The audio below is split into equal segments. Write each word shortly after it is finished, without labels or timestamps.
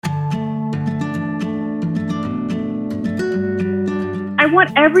I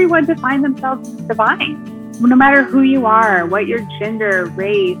want everyone to find themselves divine, no matter who you are, what your gender,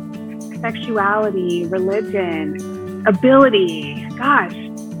 race, sexuality, religion, ability. Gosh,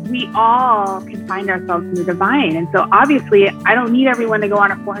 we all can find ourselves in the divine. And so obviously, I don't need everyone to go on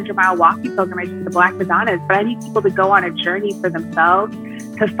a 400-mile walking pilgrimage to the Black Madonnas, but I need people to go on a journey for themselves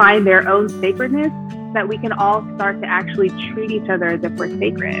to find their own sacredness, so that we can all start to actually treat each other as if we're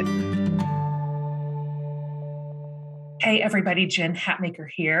sacred. Hey, everybody, Jen Hatmaker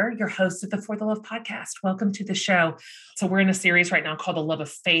here, your host of the For the Love podcast. Welcome to the show. So we're in a series right now called The Love of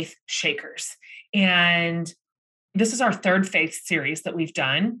Faith Shakers. And this is our third faith series that we've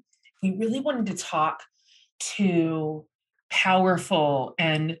done. We really wanted to talk to powerful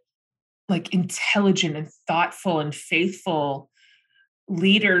and intelligent and thoughtful and faithful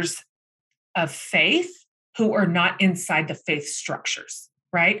leaders of faith who are not inside the faith structures,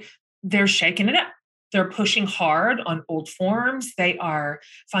 right? They're shaking it up. They're pushing hard on old forms. They are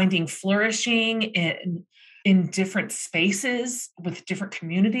finding flourishing in different spaces with different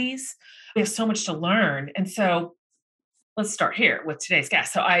communities. We have so much to learn. And so let's start here with today's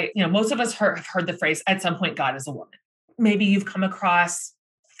guest. So most of us have heard the phrase, at some point, God is a woman. Maybe you've come across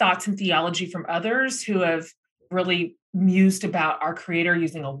thoughts and theology from others who have really mused about our Creator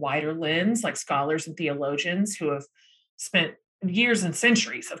using a wider lens, like scholars and theologians who have spent years and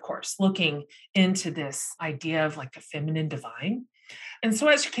centuries, of course, looking into this idea of the feminine divine. And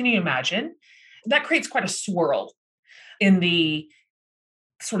so can you imagine, that creates quite a swirl in the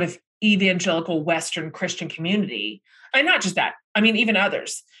sort of evangelical Western Christian community. And not just that, even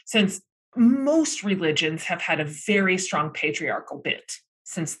others, since most religions have had a very strong patriarchal bent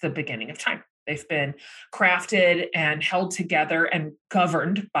since the beginning of time. They've been crafted and held together and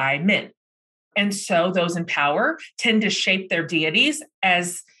governed by men. And so those in power tend to shape their deities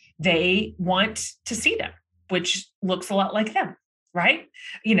as they want to see them, which looks a lot like them, right?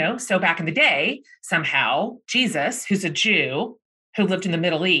 So back in the day, somehow Jesus, who's a Jew who lived in the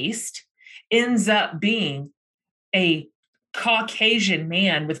Middle East, ends up being a Caucasian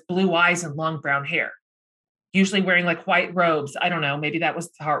man with blue eyes and long brown hair, usually wearing white robes. I don't know, maybe that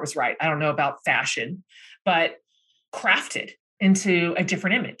was how it was right. I don't know about fashion, but crafted into a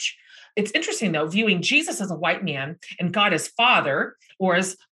different image. It's interesting, though, viewing Jesus as a white man and God as Father, or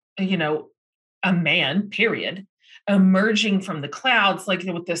as, a man, period, emerging from the clouds,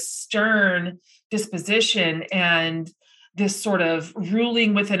 with this stern disposition and this sort of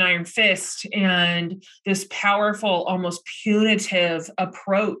ruling with an iron fist and this powerful, almost punitive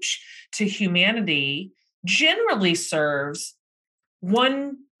approach to humanity generally serves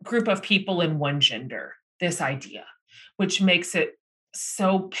one group of people in one gender, this idea, which makes it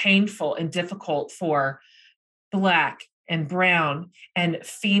so painful and difficult for Black and brown and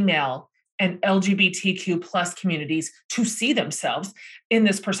female and LGBTQ plus communities to see themselves in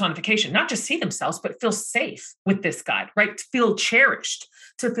this personification, not just see themselves, but feel safe with this God, right? To feel cherished,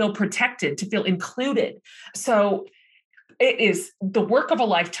 to feel protected, to feel included. So it is the work of a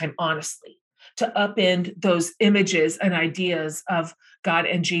lifetime, honestly, to upend those images and ideas of God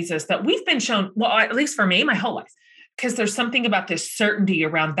and Jesus that we've been shown, well, at least for me, my whole life. Because there's something about this certainty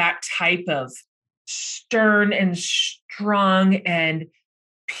around that type of stern and strong and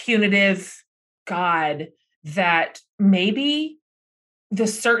punitive God that maybe the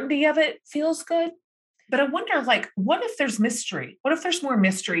certainty of it feels good. But I wonder, what if there's mystery? What if there's more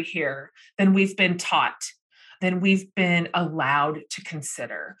mystery here than we've been taught, than we've been allowed to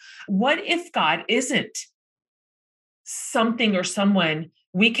consider? What if God isn't something or someone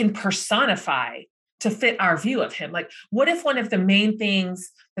we can personify to fit our view of him? What if one of the main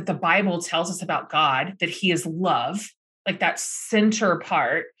things that the Bible tells us about God, that he is love, that center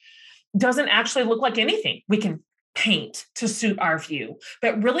part, doesn't actually look like anything we can paint to suit our view,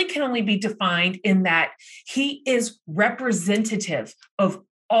 but really can only be defined in that he is representative of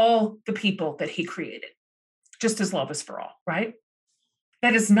all the people that he created, just as love is for all, right?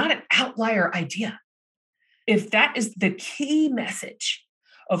 That is not an outlier idea. If that is the key message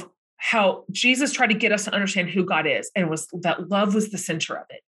of how Jesus tried to get us to understand who God is, and was that love was the center of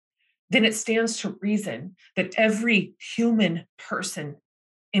it, then it stands to reason that every human person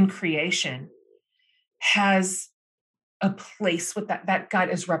in creation has a place with that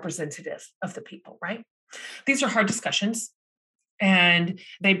God is representative of the people, right? These are hard discussions, and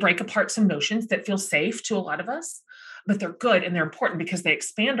they break apart some notions that feel safe to a lot of us, but they're good and they're important because they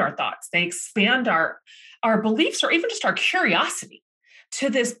expand our thoughts. They expand our beliefs, or even just our curiosity to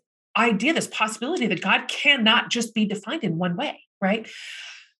this idea, this possibility that God cannot just be defined in one way, right?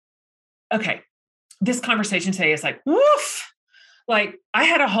 Okay, this conversation today is woof. I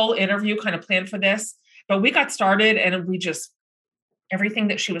had a whole interview kind of planned for this, but we got started and we just everything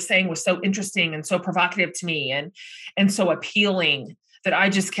that she was saying was so interesting and so provocative to me and so appealing that I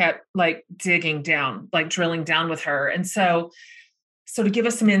just kept like digging down, like drilling down with her. And so to give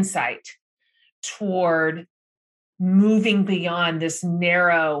us some insight toward moving beyond this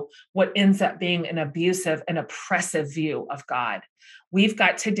narrow, what ends up being an abusive and oppressive view of God, we've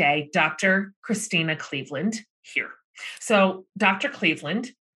got today Dr. Christina Cleveland here. So Dr.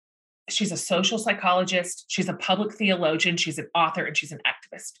 Cleveland, she's a social psychologist, she's a public theologian, she's an author, and she's an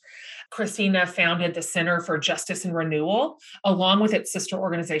activist. Christina founded the Center for Justice and Renewal, along with its sister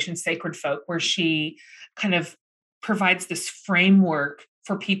organization, Sacred Folk, where she kind of provides this framework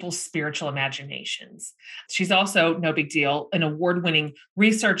for people's spiritual imaginations. She's also, no big deal, an award-winning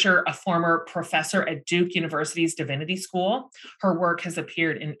researcher, a former professor at Duke University's Divinity School. Her work has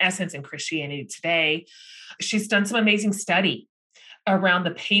appeared in Essence and Christianity Today. She's done some amazing study around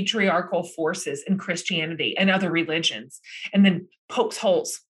the patriarchal forces in Christianity and other religions, and then pokes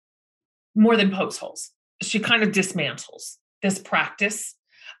holes, more than pokes holes. She kind of dismantles this practice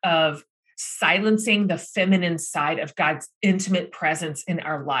of silencing the feminine side of God's intimate presence in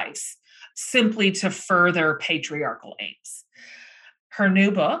our lives, simply to further patriarchal aims. Her new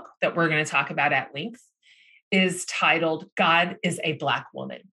book that we're going to talk about at length is titled God is a Black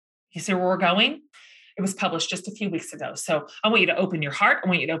Woman. You see where we're going? It was published just a few weeks ago. So I want you to open your heart. I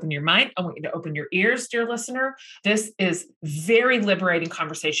want you to open your mind. I want you to open your ears, dear listener. This is very liberating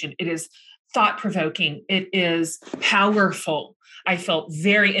conversation. It is thought-provoking. It is powerful. I felt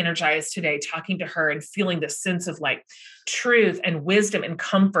very energized today talking to her and feeling this sense of like truth and wisdom and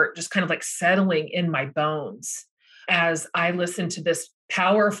comfort, just kind of like settling in my bones as I listened to this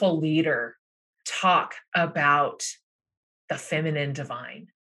powerful leader talk about the feminine divine.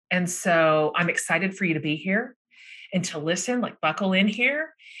 And so I'm excited for you to be here and to listen, like buckle in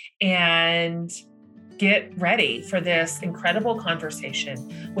here and get ready for this incredible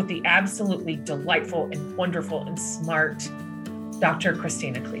conversation with the absolutely delightful and wonderful and smart Dr.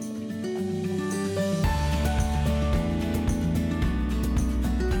 Christina Cleveland.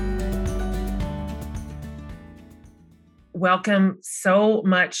 Welcome so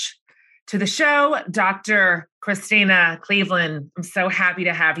much to the show, Dr. Christina Cleveland. I'm so happy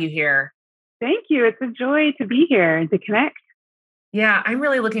to have you here. Thank you. It's a joy to be here and to connect. Yeah, I'm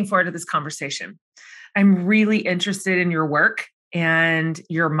really looking forward to this conversation. I'm really interested in your work and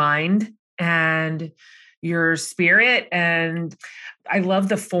your mind and your spirit. And I love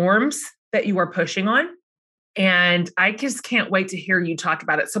the forms that you are pushing on. And I just can't wait to hear you talk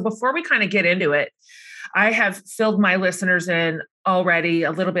about it. So before we kind of get into it, I have filled my listeners in already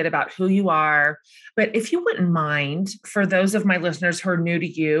a little bit about who you are. But if you wouldn't mind, for those of my listeners who are new to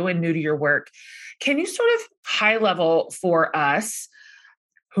you and new to your work, can you sort of high level for us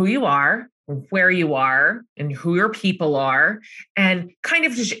who you are, where you are, and who your people are, and kind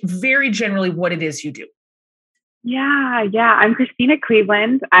of just very generally what it is you do? Yeah. I'm Christina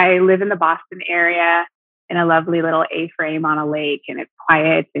Cleveland. I live in the Boston area in a lovely little A-frame on a lake, and it's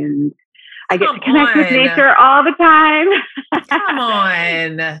quiet, and I get to connect with nature all the time. Come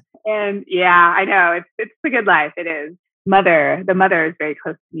on. And yeah, I know. It's a good life. It is. The mother is very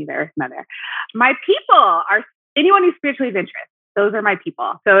close to me, the Earth Mother. My people are anyone who's spiritually of interest. Those are my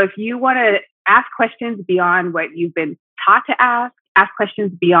people. So if you want to ask questions beyond what you've been taught to ask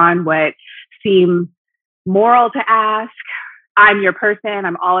questions beyond what seem moral to ask, I'm your person.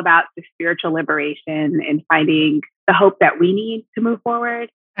 I'm all about the spiritual liberation and finding the hope that we need to move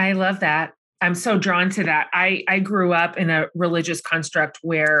forward. I love that. I'm so drawn to that. I grew up in a religious construct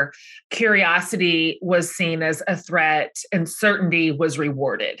where curiosity was seen as a threat and certainty was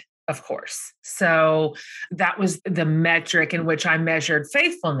rewarded, of course. So that was the metric in which I measured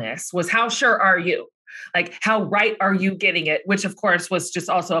faithfulness, was how sure are you? Like, how right are you getting it? Which, of course, was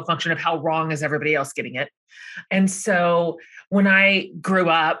just also a function of how wrong is everybody else getting it. And so when I grew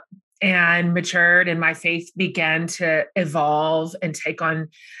up and matured and my faith began to evolve and take on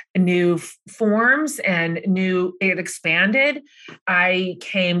new forms and it expanded, I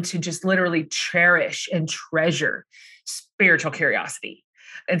came to just literally cherish and treasure spiritual curiosity.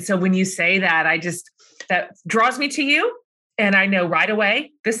 And so when you say that, that draws me to you. And I know right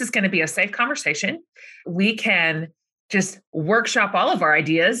away, this is going to be a safe conversation. We can just workshop all of our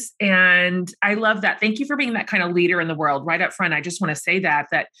ideas. And I love that. Thank you for being that kind of leader in the world right up front. I just want to say that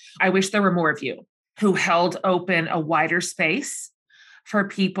I wish there were more of you who held open a wider space for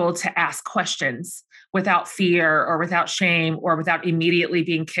people to ask questions without fear or without shame or without immediately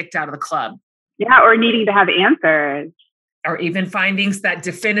being kicked out of the club. Yeah, or needing to have answers. Or even finding that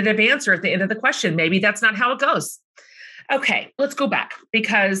definitive answer at the end of the question. Maybe that's not how it goes. Okay, let's go back,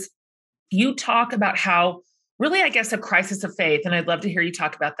 because you talk about how really, I guess, a crisis of faith, and I'd love to hear you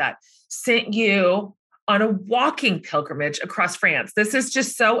talk about that, sent you on a walking pilgrimage across France. This is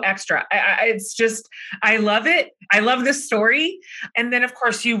just so extra. I love it. I love this story. And then, of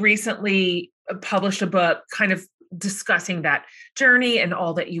course, you recently published a book kind of discussing that journey and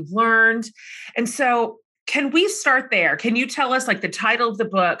all that you've learned. And so can we start there? Can you tell us, like, the title of the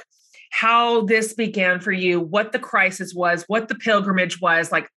book, how this began for you, what the crisis was, what the pilgrimage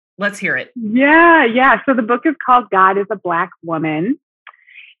was? Like, let's hear it. Yeah. So the book is called God is a Black Woman.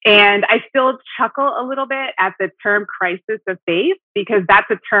 And I still chuckle a little bit at the term crisis of faith, because that's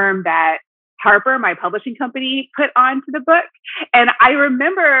a term that Harper, my publishing company, put onto the book. And I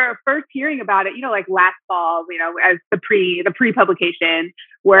remember first hearing about it, like last fall, as the pre-publication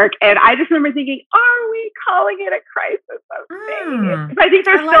work. And I just remember thinking, are we calling it a crisis of faith? I think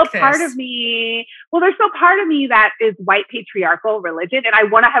there's still part of me. Well, there's still part of me that is white patriarchal religion, and I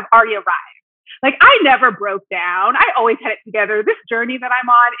want to have already arrived. Like, I never broke down. I always had it together. This journey that I'm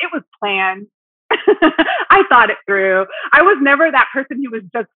on, it was planned. I thought it through. I was never that person who was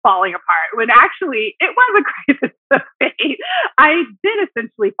just falling apart, when actually it was a crisis of faith. I did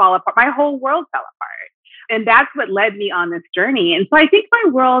essentially fall apart. My whole world fell apart. And that's what led me on this journey. And so I think my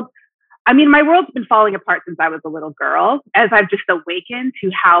world's been falling apart since I was a little girl, as I've just awakened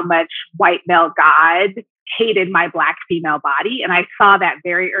to how much white male God hated my Black female body. And I saw that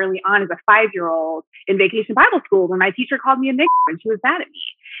very early on as a 5-year-old in Vacation Bible School, when my teacher called me a nigger and she was mad at me.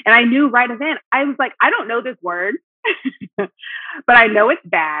 And I knew right then, I was like, I don't know this word, but I know it's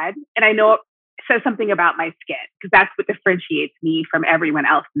bad. And I know it says something about my skin, because that's what differentiates me from everyone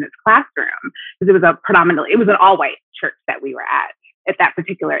else in this classroom. Because it was an all-white church that we were at that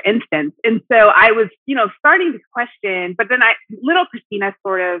particular instance. And so I was, starting to question, but then little Christina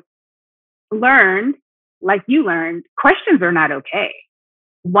sort of learned, like you learned, questions are not okay.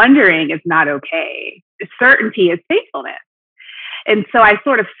 Wondering is not okay. Certainty is faithfulness. And so I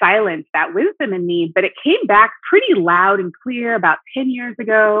sort of silenced that wisdom in me, but it came back pretty loud and clear about 10 years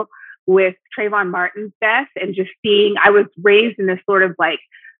ago with Trayvon Martin's death, and just seeing, I was raised in this sort of like,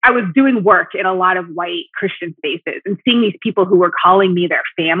 I was doing work in a lot of white Christian spaces, and seeing these people who were calling me their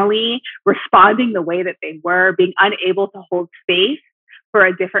family, responding the way that they were, being unable to hold space for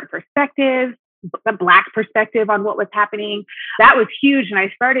a different perspective, a Black perspective on what was happening. That was huge. And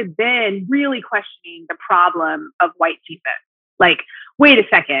I started then really questioning the problem of white Jesus. Like, wait a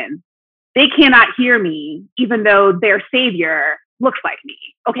second, they cannot hear me, even though their savior looks like me.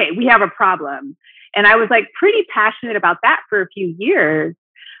 Okay, we have a problem. And I was like pretty passionate about that for a few years,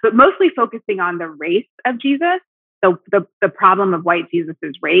 but mostly focusing on the race of Jesus, the problem of white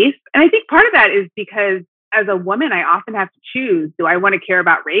Jesus's race. And I think part of that is because as a woman, I often have to choose, do I want to care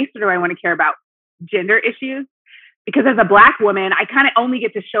about race, or do I want to care about gender issues? Because as a Black woman, I kind of only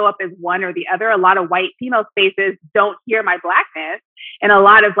get to show up as one or the other. A lot of white female spaces don't hear my Blackness, and a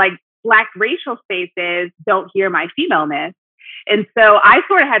lot of like Black racial spaces don't hear my femaleness. And so I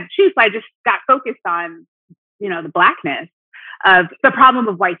sort of had to choose. So I just got focused on, the Blackness of the problem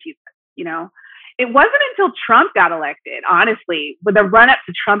of white Jesus. It wasn't until Trump got elected, honestly, with the run up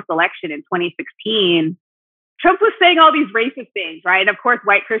to Trump's election in 2016, Trump was saying all these racist things, right? And of course,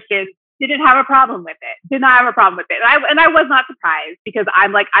 white Christians didn't have a problem with it, did not have a problem with it. And I was not surprised, because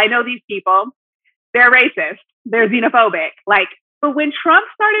I'm like, I know these people, they're racist, they're xenophobic. But when Trump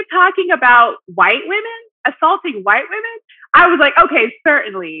started talking about white women, assaulting white women, I was like, okay,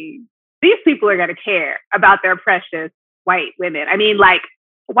 certainly these people are going to care about their precious white women. I mean, like,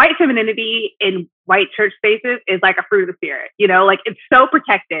 white femininity in white church spaces is like a fruit of the spirit, it's so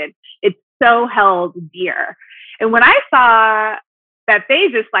protected. It's so held dear. And when I saw that they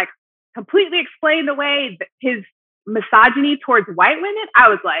just like completely explained away his misogyny towards white women, I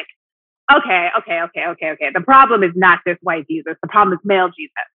was like, okay. The problem is not just white Jesus. The problem is male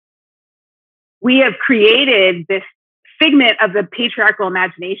Jesus. We have created this figment of the patriarchal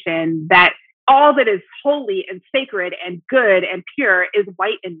imagination that all that is holy and sacred and good and pure is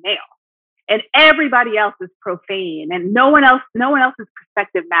white and male. And everybody else is profane, and no one else's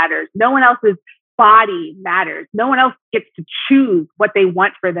perspective matters. No one else's body matters. No one else gets to choose what they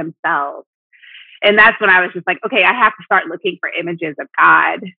want for themselves. And that's when I was just like, okay, I have to start looking for images of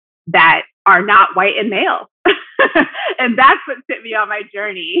God that are not white and male. And that's what sent me on my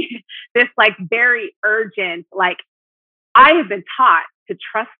journey. This like very urgent, like, I have been taught to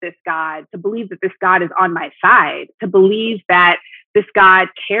trust this God, to believe that this God is on my side, to believe that this God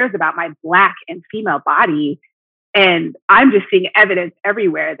cares about my Black and female body. And I'm just seeing evidence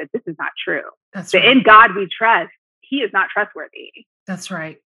everywhere that this is not true. That's that right. In God we trust, He is not trustworthy. That's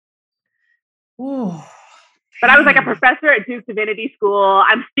right. Ooh, But I was like a professor at Duke Divinity School.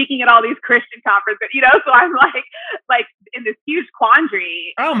 I'm speaking at all these Christian conferences, so I'm like in this huge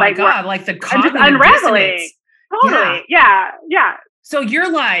quandary. Oh my God. Like the cognitive I'm just unraveling. dissonance. Totally. Yeah. So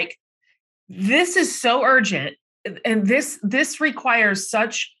you're like, this is so urgent. And this requires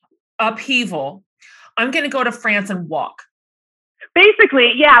such upheaval. I'm going to go to France and walk.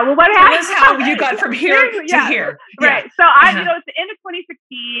 Basically, yeah. Well, what happened? That's how you got from here to here. Right. So it's the end of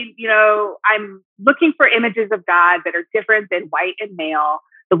 2016, I'm looking for images of God that are different than white and male,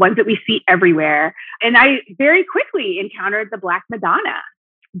 the ones that we see everywhere. And I very quickly encountered the Black Madonna,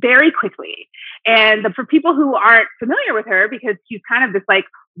 very quickly. And for people who aren't familiar with her, because she's kind of this like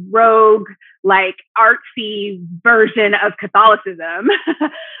rogue, like artsy version of Catholicism,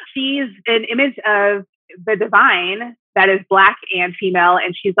 she's an image of the divine that is Black and female,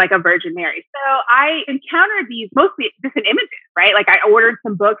 and she's like a Virgin Mary. So I encountered these mostly just in images, right? Like I ordered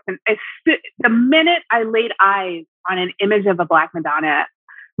some books, and the minute I laid eyes on an image of a Black Madonna,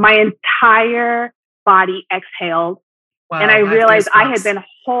 my entire body exhaled. Wow, and I realized I had been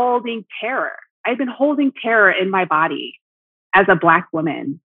holding terror. I'd been holding terror in my body as a Black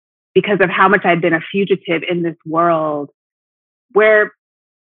woman because of how much I'd been a fugitive in this world where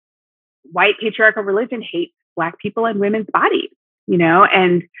white patriarchal religion hates Black people and women's bodies,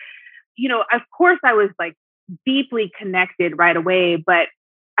 and, of course I was like deeply connected right away, but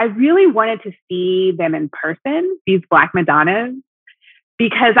I really wanted to see them in person, these Black Madonnas,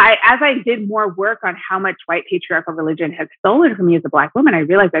 because as I did more work on how much white patriarchal religion has stolen from me as a Black woman, I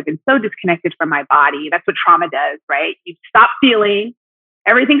realized I've been so disconnected from my body. That's what trauma does, right? You stop feeling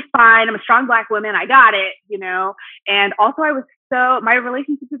everything's fine. I'm a strong Black woman. I got it, and also my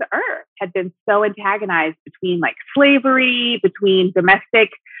relationship to the earth had been so antagonized between like slavery, between domestic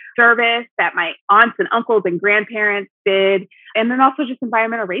service that my aunts and uncles and grandparents did, and then also just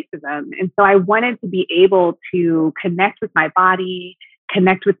environmental racism. And so I wanted to be able to connect with my body,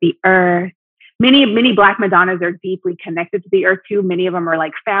 connect with the earth. Many Black Madonnas are deeply connected to the earth too. Many of them are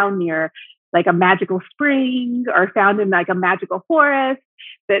like found near like a magical spring or found in like a magical forest.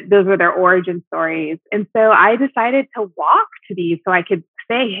 Those are their origin stories. And so I decided to walk to these so I could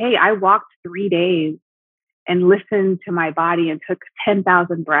say, hey, I walked 3 days and listened to my body and took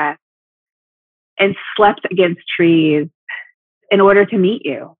 10,000 breaths and slept against trees in order to meet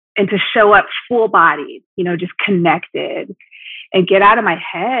you and to show up full bodied, just connected and get out of my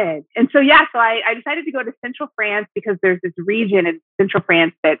head. And so, I decided to go to Central France because there's this region in Central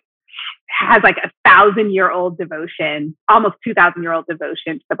France that has like 1,000-year-old devotion, almost 2,000-year-old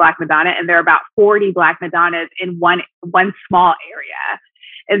devotion to the Black Madonna. And there are about 40 Black Madonnas in one small area.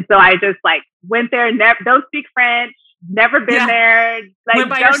 And so I just like went there, don't speak French, never been there, like went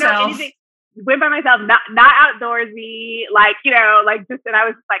by don't yourself. know anything. Went by myself, not outdoorsy, and I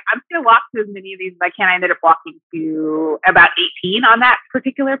was just like, I'm just gonna walk to as many of these as I can. I ended up walking to about 18 on that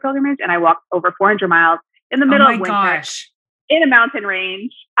particular pilgrimage, and I walked over 400 miles in the middle of winter in a mountain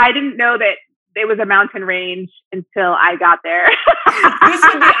range. I didn't know that it was a mountain range until I got there.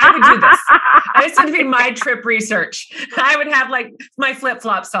 I would do this. This would be my trip research. I would have like my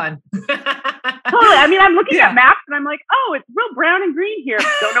flip-flops on. Totally. I mean, I'm looking at maps and I'm like, oh, it's real brown and green here.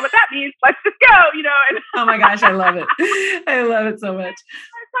 Don't know what that means. Let's just go, Oh my gosh, I love it. I love it so much.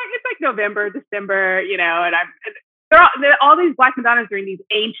 It's like November, December, and all these Black Madonnas are in these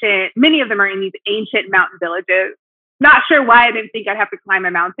many of them are in these ancient mountain villages. Not sure why I didn't think I'd have to climb a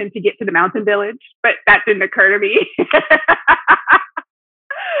mountain to get to the mountain village, but that didn't occur to me.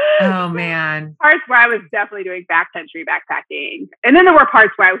 Oh, man. Parts where I was definitely doing backcountry backpacking. And then there were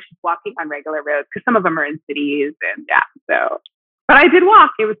parts where I was just walking on regular roads because some of them are in cities. And but I did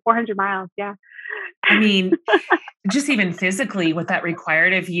walk. It was 400 miles. Yeah. I mean, just even physically what that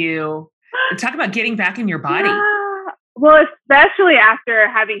required of you. Talk about getting back in your body. Yeah. Well, especially after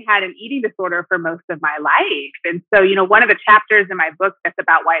having had an eating disorder for most of my life. And so, one of the chapters in my book that's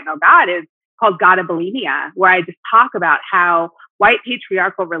about white male God is called God of Bulimia, where I just talk about how white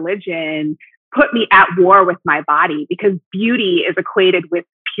patriarchal religion put me at war with my body because beauty is equated with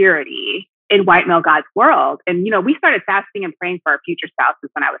purity in white male God's world. And, we started fasting and praying for our future spouses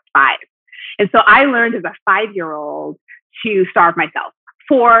when I was 5. And so I learned as a 5-year-old to starve myself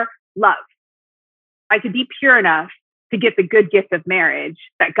for love. I could be pure enough to get the good gift of marriage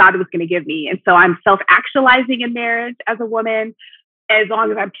that God was going to give me. And so I'm self-actualizing in marriage as a woman, as long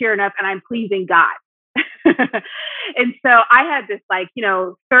as I'm pure enough and I'm pleasing God. And so I had this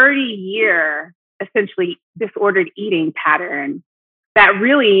 30-year, essentially disordered eating pattern that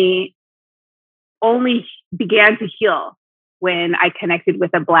really only began to heal when I connected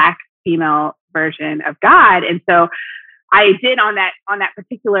with a Black female version of God. And so I did on that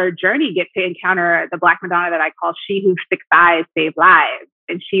particular journey get to encounter the Black Madonna that I call She Whose Thick Thighs Save Lives.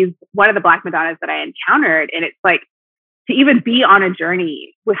 And she's one of the Black Madonnas that I encountered. And it's like to even be on a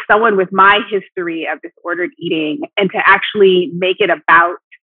journey with someone with my history of disordered eating and to actually make it about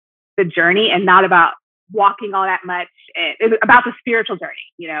the journey and not about walking all that much. It was about the spiritual journey.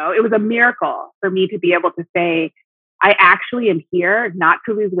 It was a miracle for me to be able to say, I actually am here not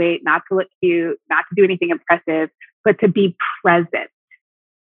to lose weight, not to look cute, not to do anything impressive, but to be present.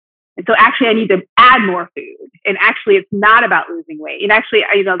 And so actually I need to add more food. And actually it's not about losing weight. And actually,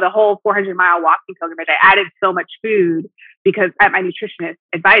 the whole 400-mile walking pilgrimage, I added so much food because at my nutritionist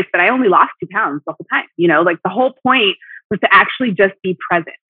advice, but I only lost 2 pounds the whole time. Like the whole point was to actually just be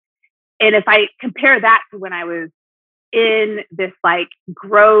present. And if I compare that to when I was in this like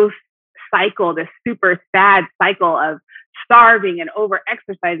growth cycle, this super sad cycle of starving and over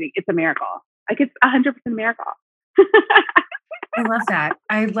exercising, it's a miracle. Like it's 100% a miracle. I love that.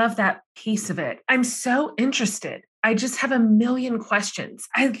 I love that piece of it. I'm so interested. I just have a million questions.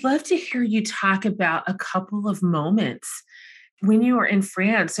 I'd love to hear you talk about a couple of moments when you were in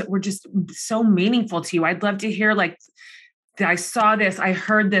France that were just so meaningful to you. I'd love to hear like, I saw this, I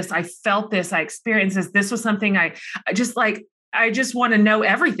heard this, I felt this, I experienced this. This was something I just want to know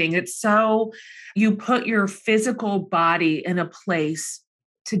everything. It's so you put your physical body in a place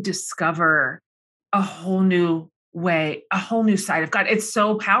to discover a whole new way, a whole new side of God. It's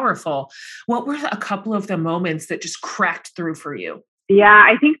so powerful. What were a couple of the moments that just cracked through for you? Yeah,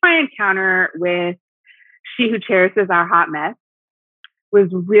 I think my encounter with She Who Cherishes Our Hot Mess is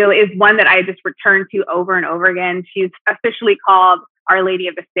one that I just returned to over and over again. She's officially called Our Lady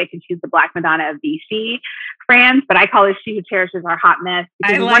of the Sick, and she's the Black Madonna of Vichy, France, but I call her She Who Cherishes Our Hot Mess.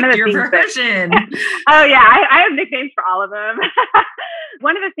 I like your version. Oh yeah, I have nicknames for all of them.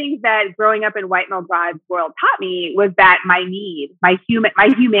 One of the things that growing up in white male God's world taught me was that my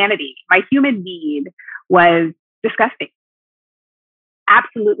humanity, my human need was disgusting,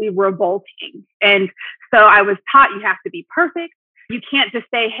 absolutely revolting. And so I was taught you have to be perfect. You can't just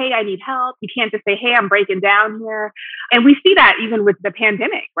say, hey, I need help. You can't just say, hey, I'm breaking down here. And we see that even with the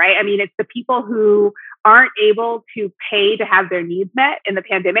pandemic, right? I mean, it's the people who aren't able to pay to have their needs met in the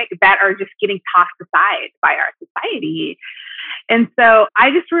pandemic that are just getting tossed aside by our society. And so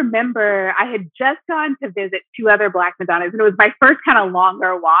I just remember I had just gone to visit 2 other Black Madonnas, and it was my first kind of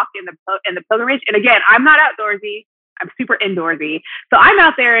longer walk in the pilgrimage. And again, I'm not outdoorsy. I'm super indoorsy. So I'm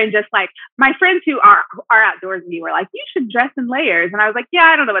out there and just like my friends who are outdoorsy were like, you should dress in layers. And I was like, yeah,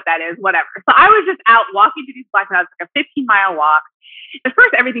 I don't know what that is, whatever. So I was just out walking to these Black Madonnas, like a 15-mile walk. At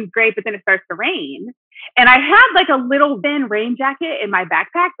first, everything's great, but then it starts to rain. And I had like a little thin rain jacket in my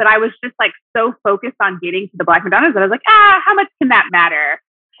backpack, but I was just like so focused on getting to the Black Madonnas that I was like, how much can that matter?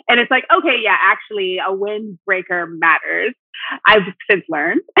 And it's like, okay, yeah, actually a windbreaker matters. I've since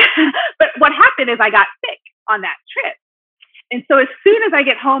learned. But what happened is I got sick on that trip. And so as soon as I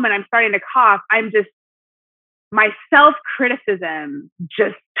get home and I'm starting to cough, my self-criticism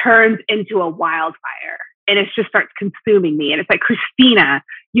just turns into a wildfire. And it just starts consuming me. And it's like, Christina,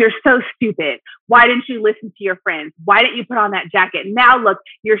 you're so stupid. Why didn't you listen to your friends? Why didn't you put on that jacket? Now look,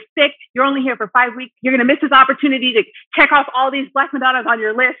 you're sick. You're only here for 5 weeks. You're going to miss this opportunity to check off all these Black Madonnas on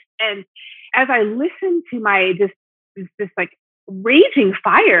your list. And as I listened to my this like raging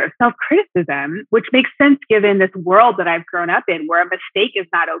fire of self-criticism, which makes sense given this world that I've grown up in, where a mistake is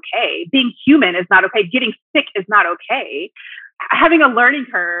not okay. Being human is not okay. Getting sick is not okay. Having a learning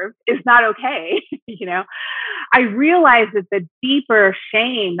curve is not okay. I realized that the deeper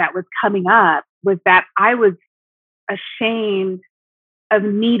shame that was coming up was that I was ashamed of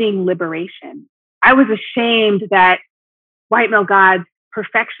needing liberation. I was ashamed that white male God's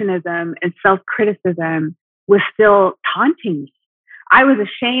perfectionism and self-criticism was still taunting me. I was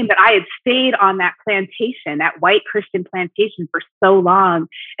ashamed that I had stayed on that plantation, that white Christian plantation for so long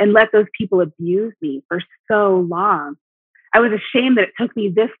and let those people abuse me for so long. I was ashamed that it took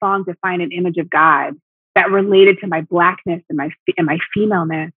me this long to find an image of God that related to my Blackness and my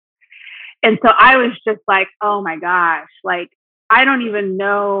femaleness. And so I was just like, oh my gosh, like, I don't even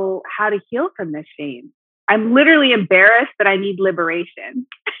know how to heal from this shame. I'm literally embarrassed that I need liberation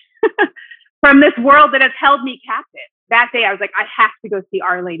from this world that has held me captive. That day I was like, I have to go see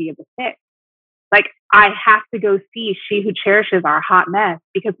Our Lady of the Sick. Like, I have to go see She Who Cherishes Our Hot Mess,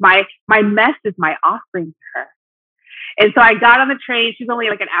 because my mess is my offering to her. And so I got on the train. She's only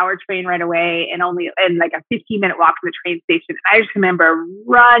like an hour train right away and like a 15-minute walk from the train station. I just remember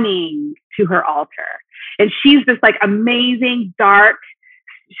running to her altar. And she's this like amazing, dark,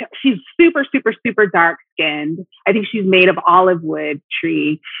 she's super, super, super dark skinned. I think she's made of olive wood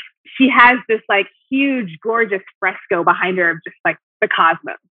tree. she has this like huge, gorgeous fresco behind her of just like the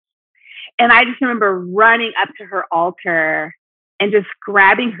cosmos. And I just remember running up to her altar and just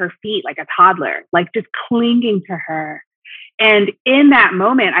grabbing her feet like a toddler, like just clinging to her. And in that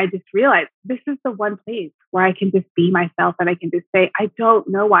moment, I just realized this is the one place where I can just be myself and I can just say, I don't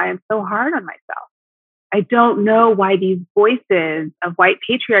know why I'm so hard on myself. I don't know why these voices of white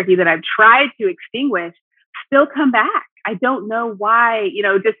patriarchy that I've tried to extinguish still come back. I don't know why,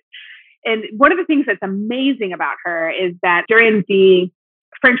 and one of the things that's amazing about her is that during the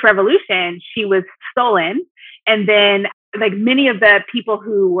French Revolution, she was stolen. And then like many of the people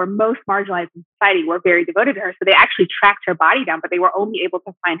who were most marginalized in society were very devoted to her. So they actually tracked her body down, but they were only able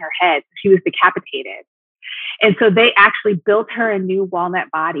to find her head. She was decapitated. And so they actually built her a new walnut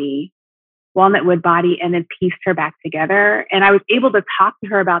wood body, and then pieced her back together. And I was able to talk to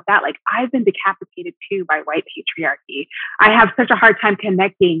her about that. Like, I've been decapitated too by white patriarchy. I have such a hard time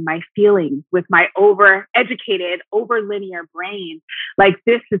connecting my feelings with my overeducated, overlinear brain. Like,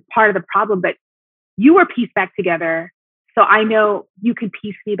 this is part of the problem, but you were pieced back together. So I know you can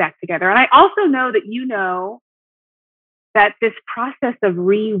piece me back together. And I also know that you know that this process of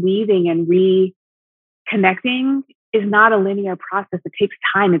reweaving and reconnecting is not a linear process. It takes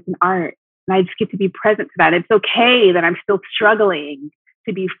time. It's an art. And I just get to be present to that. It's okay that I'm still struggling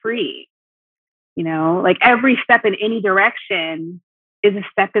to be free. Like every step in any direction is a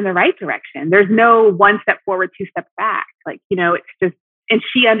step in the right direction. There's no one step forward, two steps back. It's just, and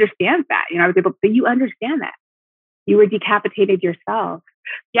she understands that. I was able to say, you understand that. You were decapitated yourself.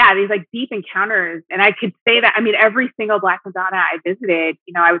 Yeah, these like deep encounters. And I could say that, every single Black Madonna I visited,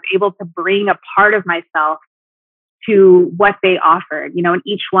 I was able to bring a part of myself to what they offered, and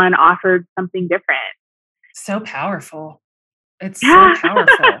each one offered something different. So powerful. It's so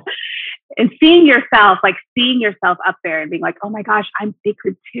powerful. And seeing yourself up there and being like, oh my gosh, I'm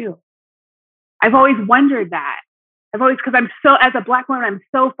sacred too. I've always wondered that. Because as a Black woman, I'm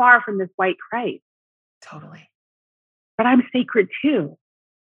so far from this white Christ. Totally. But I'm sacred too.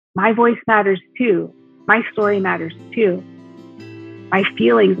 My voice matters too. My story matters too. My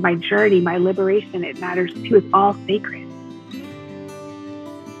feelings, my journey, my liberation, it matters too. It's all sacred.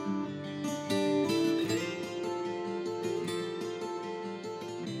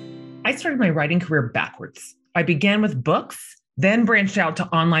 I started my writing career backwards. I began with books, then branched out to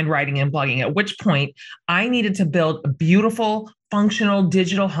online writing and blogging, at which point I needed to build a beautiful, functional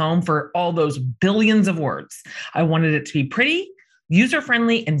digital home for all those billions of words. I wanted it to be pretty,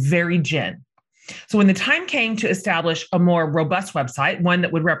 user-friendly, and very Jen. So when the time came to establish a more robust website, one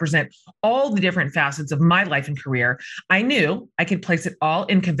that would represent all the different facets of my life and career, I knew I could place it all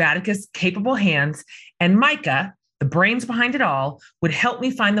in Kavatica's capable hands, and Micah, the brains behind it all, would help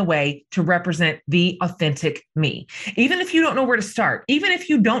me find the way to represent the authentic me. Even if you don't know where to start, even if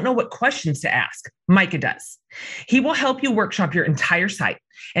you don't know what questions to ask, Micah does. He will help you workshop your entire site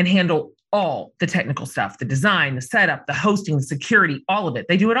and handle all the technical stuff, the design, the setup, the hosting, the security, all of it.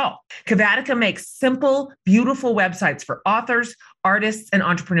 They do it all. Kavatica makes simple, beautiful websites for authors, artists, and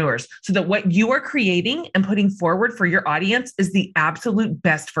entrepreneurs so that what you are creating and putting forward for your audience is the absolute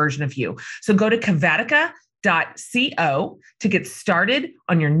best version of you. So go to kavatica.co to get started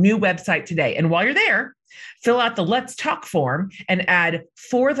on your new website today. And while you're there, fill out the Let's Talk form and add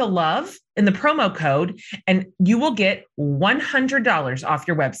For the Love in the promo code, and you will get $100 off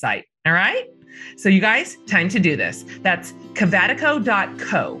your website. All right? So you guys, time to do this. That's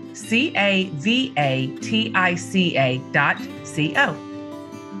kavatico.co, Kavatica.co.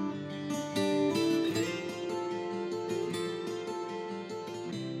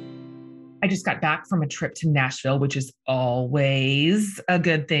 I just got back from a trip to Nashville, which is always a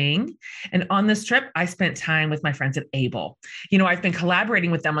good thing. And on this trip, I spent time with my friends at Able. I've been collaborating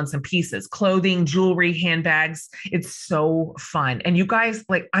with them on some pieces, clothing, jewelry, handbags. It's so fun. And you guys,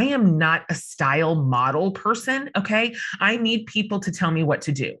 I am not a style model person, okay? I need people to tell me what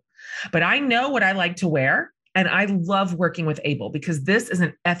to do. But I know what I like to wear. And I love working with Able because this is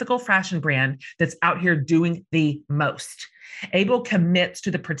an ethical fashion brand that's out here doing the most. Able commits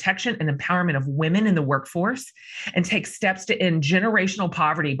to the protection and empowerment of women in the workforce and takes steps to end generational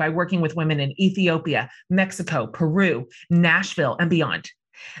poverty by working with women in Ethiopia, Mexico, Peru, Nashville, and beyond.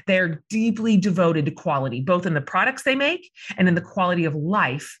 They're deeply devoted to quality, both in the products they make and in the quality of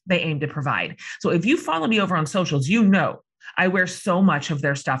life they aim to provide. So if you follow me over on socials, you know I wear so much of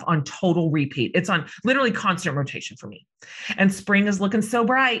their stuff on total repeat. It's on literally constant rotation for me. And spring is looking so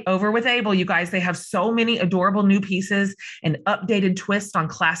bright over with Able. You guys, they have so many adorable new pieces and updated twists on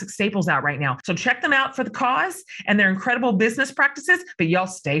classic staples out right now. So check them out for the cause and their incredible business practices, but y'all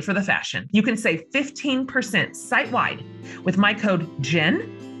stay for the fashion. You can save 15% site-wide with my code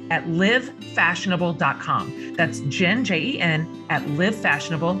JEN at livefashionable.com. That's Jen, Jen, at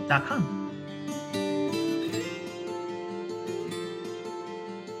livefashionable.com.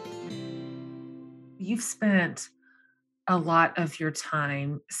 You've spent a lot of your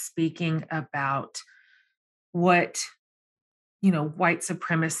time speaking about what, white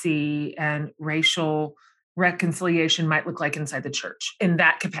supremacy and racial reconciliation might look like inside the church in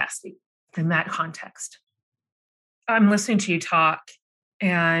that capacity, in that context. I'm listening to you talk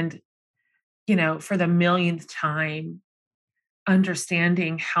and, for the millionth time,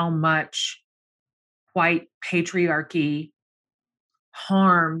 understanding how much white patriarchy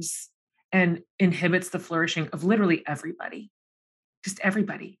harms and inhibits the flourishing of literally everybody, just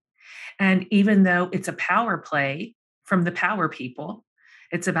everybody. And even though it's a power play from the power people,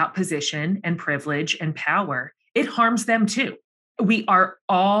 it's about position and privilege and power, it harms them too. We are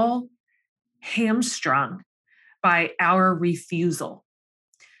all hamstrung by our refusal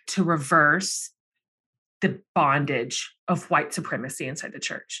to reverse the bondage of white supremacy inside the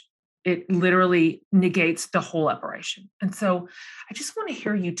church. It literally negates the whole operation. And so I just want to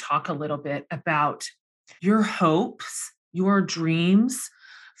hear you talk a little bit about your hopes, your dreams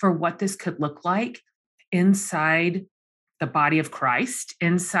for what this could look like inside the body of Christ,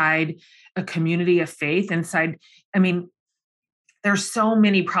 inside a community of faith, there's so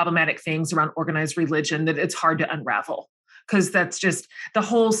many problematic things around organized religion that it's hard to unravel, because that's just, the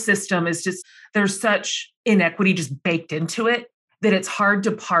whole system is just, there's such inequity just baked into it that it's hard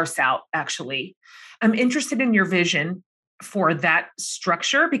to parse out, actually. I'm interested in your vision for that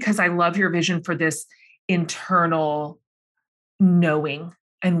structure, because I love your vision for this internal knowing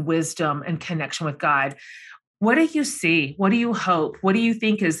and wisdom and connection with God. What do you see? What do you hope? What do you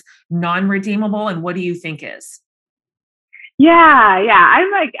think is non-redeemable, and what do you think is? Yeah.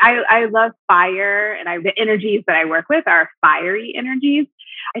 I love fire, and the energies that I work with are fiery energies.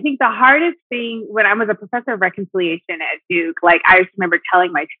 I think the hardest thing when I was a professor of reconciliation at Duke, I just remember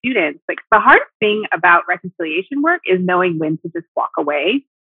telling my students, the hardest thing about reconciliation work is knowing when to just walk away.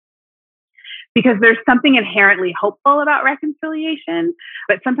 Because there's something inherently hopeful about reconciliation,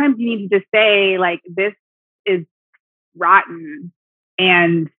 but sometimes you need to just say, this is rotten.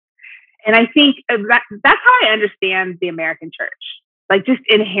 And I think that's how I understand the American church. Just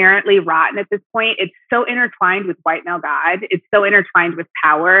inherently rotten at this point. It's so intertwined with white male God. It's so intertwined with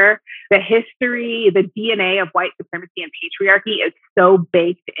power. The history, the DNA of white supremacy and patriarchy is so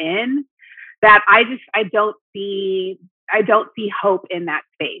baked in that I don't see hope in that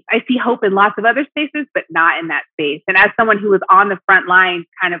space. I see hope in lots of other spaces, but not in that space. And as someone who was on the front line,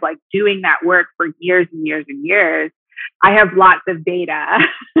 kind of doing that work for years and years and years, I have lots of data.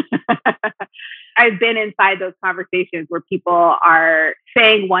 I've been inside those conversations where people are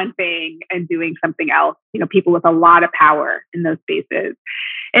saying one thing and doing something else, people with a lot of power in those spaces.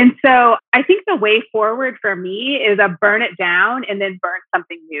 And so I think the way forward for me is a burn it down and then burn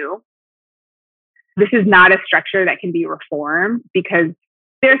something new. This is not a structure that can be reformed, because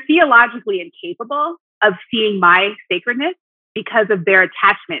they're theologically incapable of seeing my sacredness because of their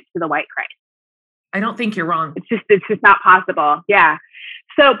attachment to the white Christ. I don't think you're wrong. It's just not possible. Yeah.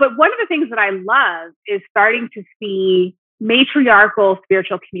 So, but one of the things that I love is starting to see matriarchal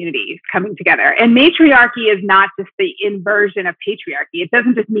spiritual communities coming together. And matriarchy is not just the inversion of patriarchy. It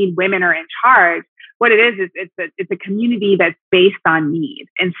doesn't just mean women are in charge. What it is it's a community that's based on need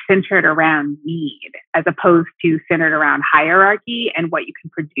and centered around need, as opposed to centered around hierarchy and what you can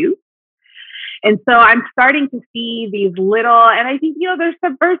produce. And so I'm starting to see these little, and I think, they're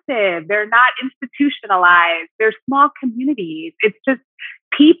subversive. They're not institutionalized. They're small communities. It's just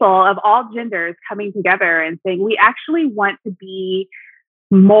people of all genders coming together and saying, we actually want to be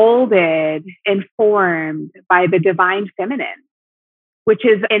molded and formed by the divine feminine, which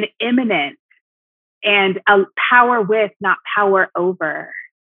is an immanent and a power with, not power over.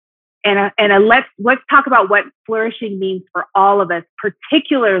 And let's talk about what flourishing means for all of us,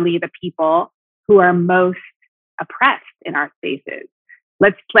 particularly the people who are most oppressed in our spaces.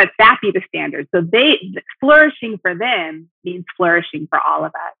 Let's let that be the standard. So flourishing for them means flourishing for all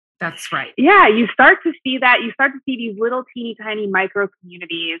of us. That's right. Yeah, you start to see that. You start to see these little teeny tiny micro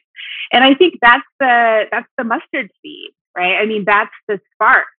communities. And I think that's the mustard seed, right? That's the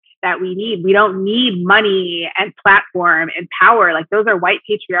spark that we need. We don't need money and platform and power. Those are white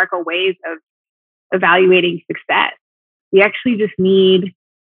patriarchal ways of evaluating success. We actually just need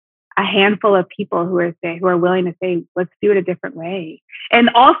a handful of people who are willing to say, let's do it a different way. And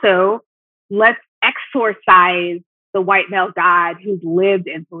also, let's exorcise the white male God who's lived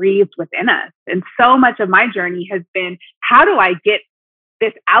and breathed within us. And so much of my journey has been, how do I get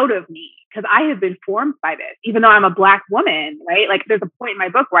this out of me because I have been formed by this, even though I'm a Black woman, right? Like there's a point in my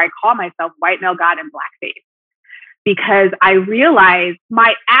book where I call myself white male God in blackface because I realize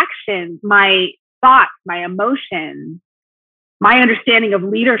my actions, my thoughts, my emotions, my understanding of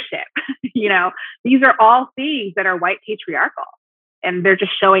leadership, these are all things that are white patriarchal. And they're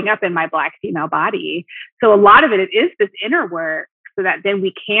just showing up in my Black female body. So a lot of it is this inner work so that then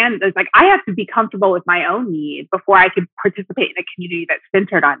it's like, I have to be comfortable with my own needs before I can participate in a community that's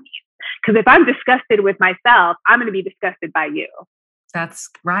centered on needs. Because if I'm disgusted with myself, I'm going to be disgusted by you. That's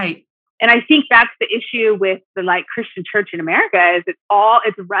right. And I think that's the issue with the Christian church in America is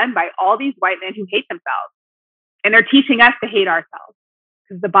it's run by all these white men who hate themselves. And they're teaching us to hate ourselves.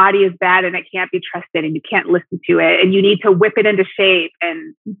 The body is bad and it can't be trusted and you can't listen to it and you need to whip it into shape.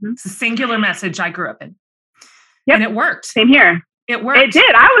 And it's a singular message I grew up in. Yep. And it worked. Same here. It worked. It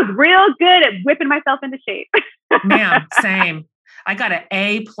did. I was real good at whipping myself into shape. Man, same. I got an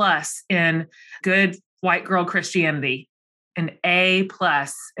A+ in good white girl Christianity, an A+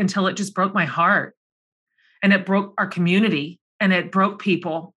 until it just broke my heart and it broke our community and it broke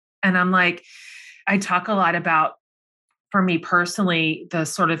people. And I'm like, I talk a lot about, for me personally, the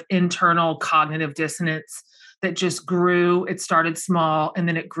sort of internal cognitive dissonance that just grew. It started small and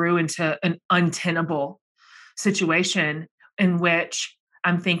then it grew into an untenable situation in which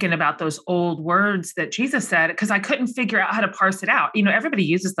I'm thinking about those old words that Jesus said, because I couldn't figure out how to parse it out. Everybody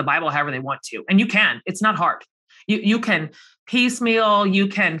uses the Bible however they want to, and you can. It's not hard. You can piecemeal, you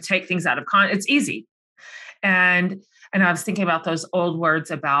can take things out of context. It's easy. And I was thinking about those old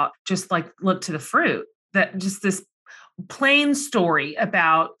words about just look to the fruit, that just this plain story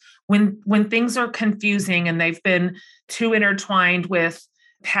about when things are confusing and they've been too intertwined with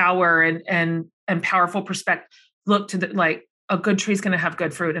power and powerful perspective. Look to a good tree is going to have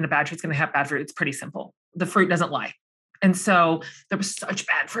good fruit and a bad tree is going to have bad fruit. It's pretty simple. The fruit doesn't lie. And so there was such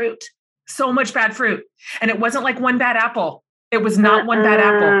bad fruit, so much bad fruit. And it wasn't like one bad apple. It was not one bad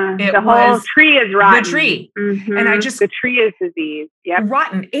apple. The whole tree is rotten. The tree. Mm-hmm. And the tree is disease. Yep.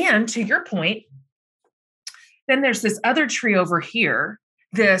 Rotten. And to your point, then there's this other tree over here,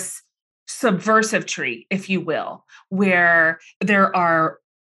 this subversive tree, if you will, where there are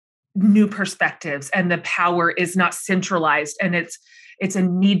new perspectives and the power is not centralized and it's a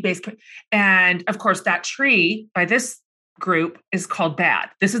need-based. And of course, that tree by this group is called bad.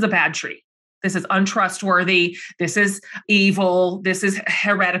 This is a bad tree. This is untrustworthy. This is evil. This is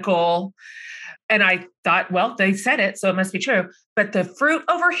heretical. And I thought, well, they said it, so it must be true. But the fruit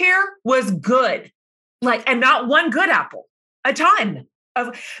over here was good. And not one good apple, a ton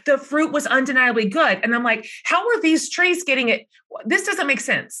of the fruit was undeniably good. And I'm like, how are these trees getting it? This doesn't make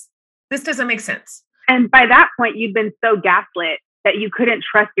sense. This doesn't make sense. And by that point, you've been so gaslit that you couldn't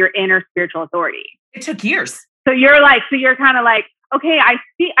trust your inner spiritual authority. It took years. So you're kind of like, okay, I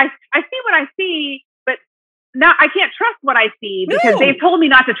see what I see, but now I can't trust what I see because they've told me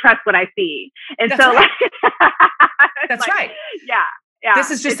not to trust what I see. And that's so right. That's right. Yeah. Yeah.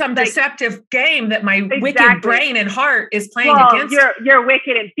 This is just some deceptive game that my wicked brain and heart is playing against. Your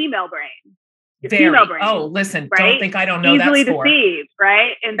wicked and female brain. Female brain. Oh, listen, right? Don't think I don't know easily that's for. Deceived,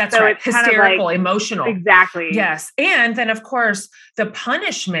 right? And that's so right. It's hysterical, emotional. Exactly. Yes. And then of course, the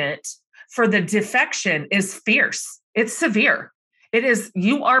punishment for the defection is fierce. It's severe. It is,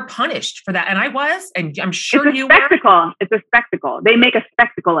 you are punished for that. And I was, and I'm sure you were. It's a spectacle. They make a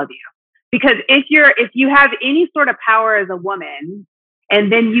spectacle of you. Because if you have any sort of power as a woman, and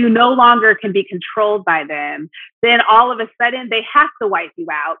then you no longer can be controlled by them, then all of a sudden they have to wipe you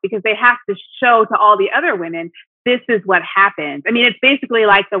out because they have to show to all the other women, this is what happens. I mean, it's basically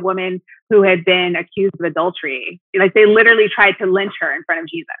like the woman who had been accused of adultery. They literally tried to lynch her in front of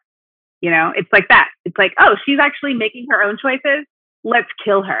Jesus. It's like that. It's like, oh, she's actually making her own choices. Let's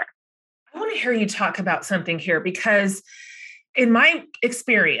kill her. I want to hear you talk about something here because in my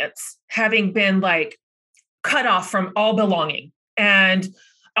experience, having been cut off from all belonging, and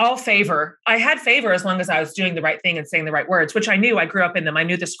all favor. I had favor as long as I was doing the right thing and saying the right words, which I knew. I grew up in them. I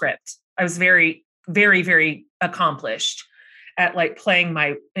knew the script. I was very, very, very accomplished at playing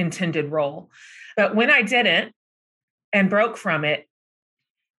my intended role. But when I didn't and broke from it,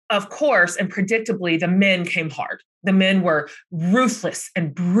 of course, and predictably, the men came hard. The men were ruthless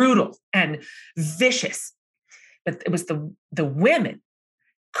and brutal and vicious. But it was the women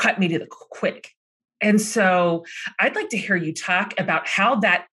cut me to the quick. And so I'd like to hear you talk about how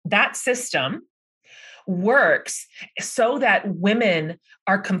that system works so that women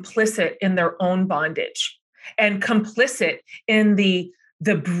are complicit in their own bondage and complicit in the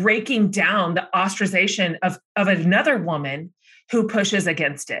breaking down, the ostracization of another woman who pushes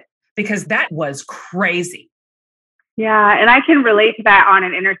against it, because that was crazy. Yeah. And I can relate to that on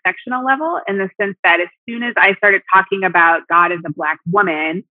an intersectional level in the sense that as soon as I started talking about God as a Black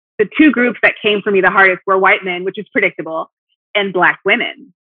woman, the two groups that came for me the hardest were white men, which is predictable, and Black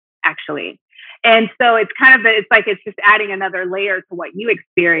women, actually. And so it's kind of, it's just adding another layer to what you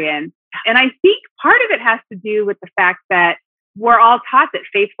experience. And I think part of it has to do with the fact that we're all taught that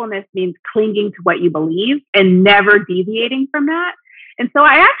faithfulness means clinging to what you believe and never deviating from that. And so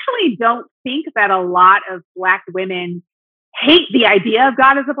I actually don't think that a lot of Black women hate the idea of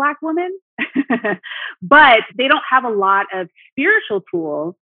God as a Black woman, but they don't have a lot of spiritual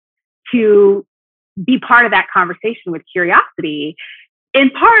tools to be part of that conversation with curiosity, in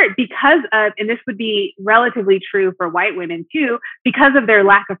part because of, and this would be relatively true for white women too, because of their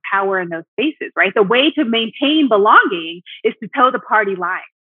lack of power in those spaces, right? The way to maintain belonging is to toe the party line.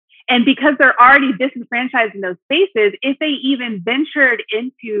 And because they're already disenfranchised in those spaces, if they even ventured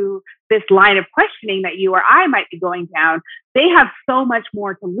into this line of questioning that you or I might be going down, they have so much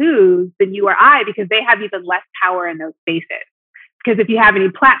more to lose than you or I, because they have even less power in those spaces. Because if you have any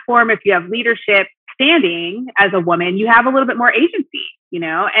platform, if you have leadership standing as a woman, you have a little bit more agency,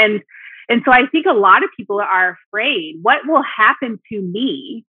 And so I think a lot of people are afraid, what will happen to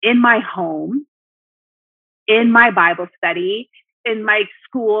me in my home, in my Bible study, in my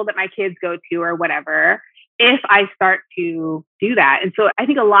school that my kids go to or whatever, if I start to do that. And so I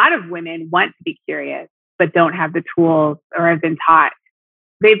think a lot of women want to be curious, but don't have the tools or have been taught.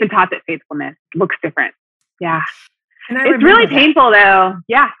 They've been taught that faithfulness looks different. Yeah. And it's really painful though.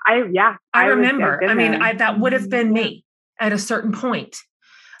 Yeah. I remember. That would have been me at a certain point,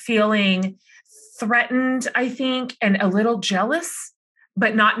 feeling threatened, I think, and a little jealous,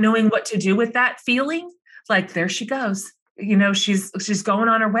 but not knowing what to do with that feeling. Like, there she goes. She's going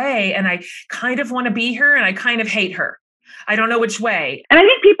on her way, and I kind of want to be her and I kind of hate her. I don't know which way. And I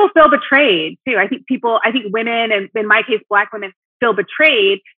think people feel betrayed too. I think women, and in my case, Black women, feel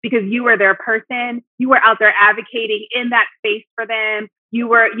betrayed because you were their person. You were out there advocating in that space for them. You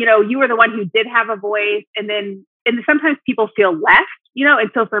were the one who did have a voice. And sometimes people feel left, And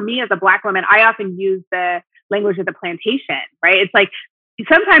so for me as a Black woman, I often use the language of the plantation, right? It's like,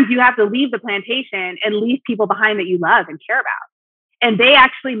 sometimes you have to leave the plantation and leave people behind that you love and care about. And they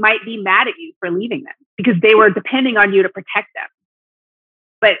actually might be mad at you for leaving them because they were depending on you to protect them.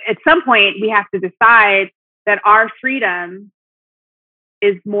 But at some point, we have to decide that our freedom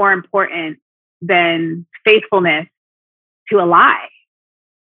is more important than faithfulness to a lie.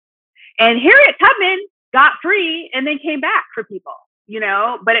 And Harriet Tubman got free and then came back for people,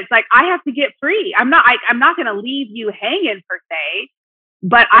 but it's like, I have to get free. I'm not going to leave you hanging per se,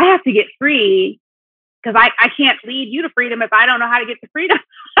 but I have to get free because I can't lead you to freedom if I don't know how to get to freedom.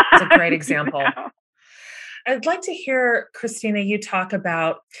 That's a great example. I'd like to hear, Christina, you talk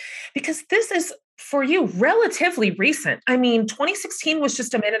about, because this is for you relatively recent. 2016 was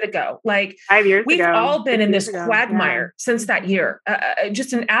just a minute ago. Like 5 years we've ago. all been in this quagmire since that year.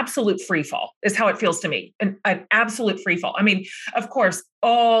 Just an absolute free fall is how it feels to me. An absolute free fall. Of course,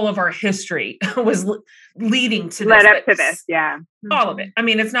 all of our history was leading to this. Led up to this. Yeah. All of it.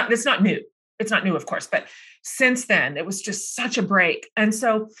 It's not new. It's not new, of course, but since then it was just such a break. And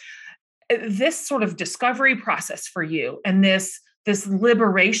so this sort of discovery process for you and this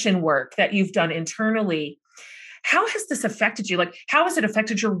liberation work that you've done internally, how has this affected you? Like, how has it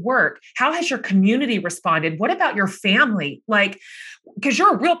affected your work? How has your community responded? What about your family? Like, because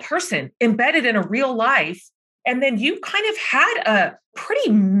you're a real person embedded in a real life. And then you kind of had a pretty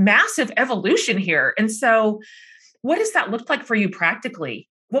massive evolution here. And so what does that look like for you practically?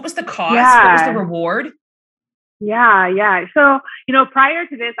 What was the cost? Yeah. What was the reward? Yeah. So, prior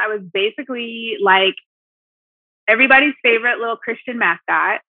to this, I was basically like everybody's favorite little Christian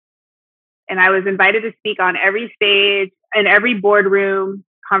mascot. And I was invited to speak on every stage and every boardroom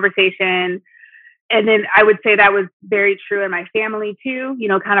conversation. And then I would say that was very true in my family too,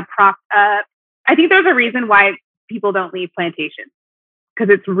 kind of propped up. I think there's a reason why people don't leave plantations,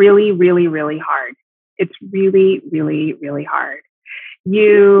 because it's really, really, really hard. It's really, really, really hard.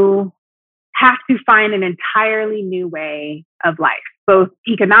 You have to find an entirely new way of life, both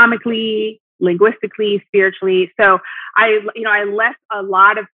economically, linguistically, spiritually. So I left a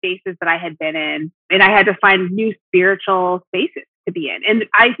lot of spaces that I had been in, and I had to find new spiritual spaces to be in. And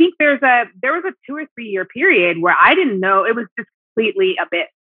I think there was a 2 or 3 year period where I didn't know, it was just completely abyss.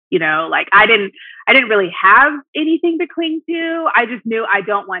 Like I didn't really have anything to cling to. I just knew I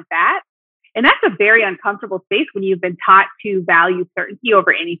don't want that. And that's a very uncomfortable space when you've been taught to value certainty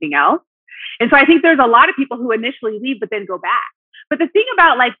over anything else. And so I think there's a lot of people who initially leave, but then go back. But the thing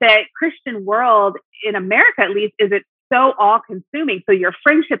about like the Christian world in America, at least, is so all consuming. So your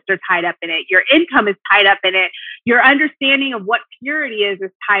friendships are tied up in it. Your income is tied up in it. Your understanding of what purity is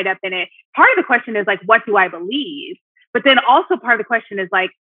tied up in it. Part of the question is like, what do I believe? But then also part of the question is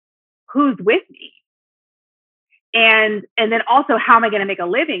like, who's with me? And then also, how am I going to make a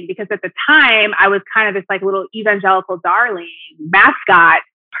living? Because at the time I was kind of this like little evangelical darling mascot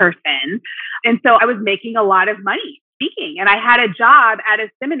person. And so I was making a lot of money speaking. And I had a job at a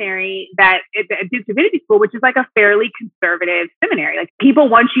seminary at Duke Divinity School, which is like a fairly conservative seminary. Like people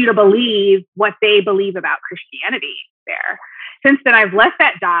want you to believe what they believe about Christianity there. Since then, I've left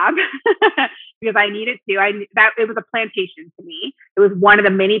that job because I needed to. It was a plantation to me. It was one of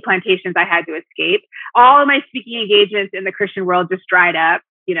the many plantations I had to escape. All of my speaking engagements in the Christian world just dried up,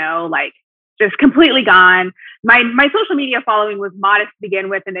 like just completely gone. My social media following was modest to begin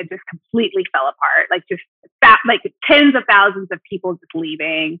with, and it just completely fell apart. Like just like tens of thousands of people just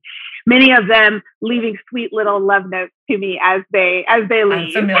leaving. Many of them leaving sweet little love notes to me as they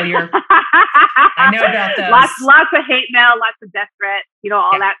leave. I'm familiar. I know about those. Lots of hate mail, lots of death threats,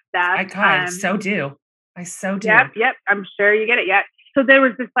 all that stuff. I so do. Yep. I'm sure you get it. Yep. So there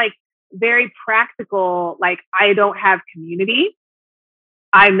was this like very practical, like I don't have community.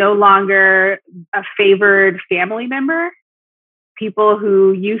 I'm no longer a favored family member. People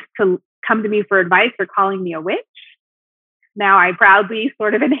who used to come to me for advice are calling me a witch. Now I proudly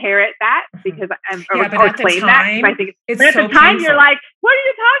sort of inherit that because but at the time, I think at the time you're like, what are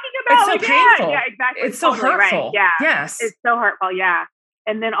you talking about? It's so painful. Yeah, exactly. It's so hurtful. Right. Yeah. Yes. It's so hurtful. Yeah.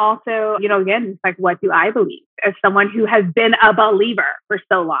 And then also, again, it's like, what do I believe? As someone who has been a believer for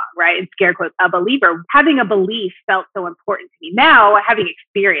so long, right? In scare quotes, a believer, having a belief felt so important to me. Now having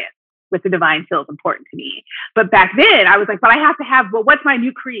experience with the divine feels important to me. But back then I was like, but I have to have, what's my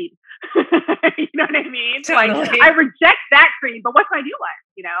new creed? You know what I mean? Totally. Like I reject that creed, but what's my new one?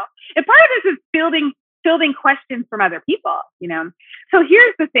 And part of this is fielding questions from other people, So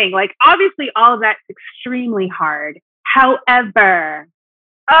here's the thing, like obviously all of that's extremely hard. However,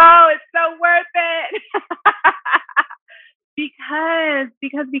 it's so worth it. because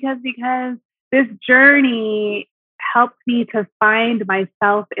this journey helped me to find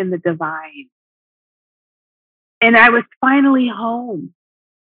myself in the divine. And I was finally home.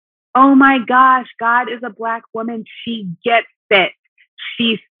 Oh my gosh, God is a Black woman. She gets it.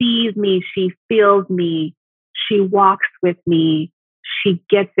 She sees me. She feels me. She walks with me. She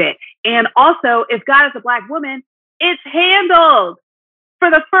gets it. And also, if God is a Black woman, it's handled. For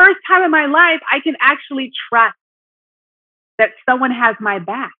the first time in my life, I can actually trust that someone has my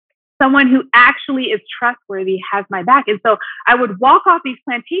back. Someone who actually is trustworthy has my back. And so I would walk off these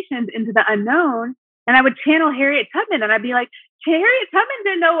plantations into the unknown, and I would channel Harriet Tubman, and I'd be like, Harriet Tubman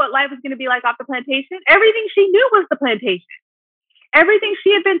didn't know what life was going to be like off the plantation. Everything she knew was the plantation. Everything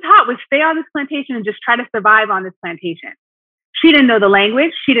she had been taught was stay on this plantation and just try to survive on this plantation. She didn't know the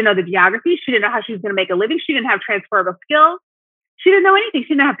language. She didn't know the geography. She didn't know how she was going to make a living. She didn't have transferable skills. She didn't know anything.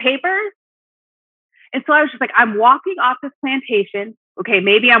 She didn't have papers. And so I was just like, I'm walking off this plantation. Okay,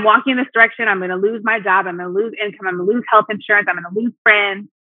 maybe I'm walking in this direction. I'm going to lose my job. I'm going to lose income. I'm going to lose health insurance. I'm going to lose friends.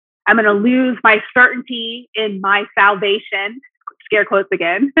 I'm going to lose my certainty in my salvation. Scare quotes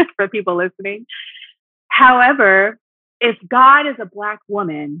again for people listening. However, if God is a Black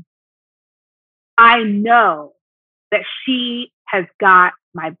woman, I know that she has got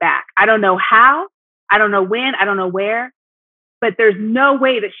my back. I don't know how. I don't know when. I don't know where. But there's no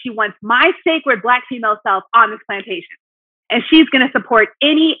way that she wants my sacred Black female self on this plantation. And she's going to support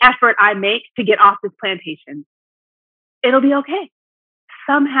any effort I make to get off this plantation. It'll be okay.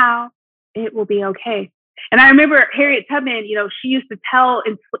 Somehow it will be okay. And I remember Harriet Tubman, she used to tell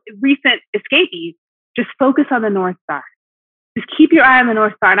recent escapees, just focus on the North Star. Just keep your eye on the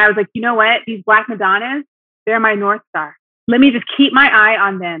North Star. And I was like, you know what? These Black Madonnas, they're my North Star. Let me just keep my eye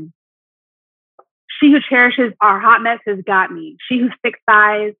on them. She who cherishes our hot mess has got me. She who sticks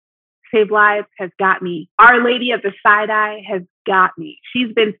thighs, save lives has got me. Our Lady of the Side-Eye has got me.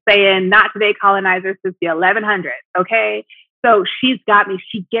 She's been saying not today colonizers since the 1100s. Okay. So she's got me.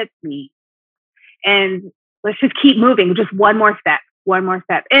 She gets me. And let's just keep moving. Just one more step.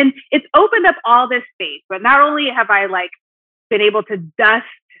 And it's opened up all this space. But not only have I been able to dust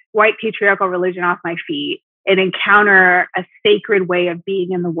white patriarchal religion off my feet and encounter a sacred way of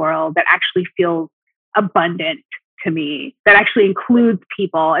being in the world that actually feels abundant to me, that actually includes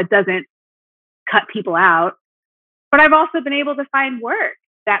people. It doesn't cut people out. But I've also been able to find work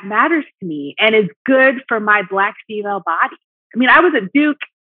that matters to me and is good for my Black female body. I mean, I was at Duke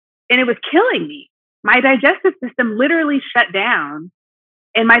and it was killing me. My digestive system literally shut down.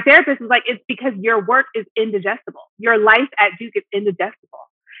 And my therapist was like, it's because your work is indigestible. Your life at Duke is indigestible.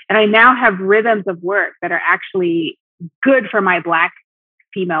 And I now have rhythms of work that are actually good for my Black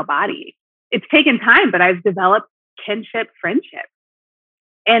female body. It's taken time, but I've developed kinship, friendship.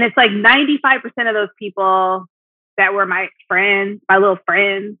 And it's like 95% of those people that were my friends, my little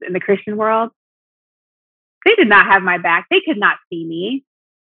friends in the Christian world, they did not have my back. They could not see me.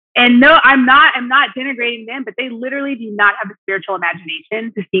 And no, I'm not denigrating them, but they literally do not have a spiritual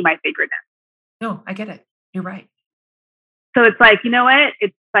imagination to see my sacredness. No, I get it. You're right. So it's like, you know what?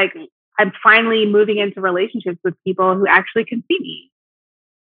 It's like I'm finally moving into relationships with people who actually can see me.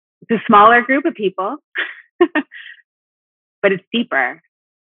 It's a smaller group of people, but it's deeper.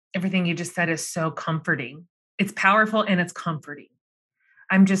 Everything you just said is so comforting. It's powerful and it's comforting.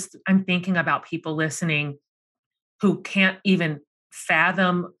 I'm thinking about people listening who can't even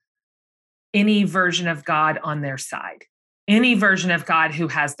fathom any version of God on their side, any version of God who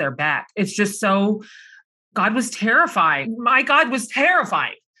has their back. It's just so, God was terrifying. My God was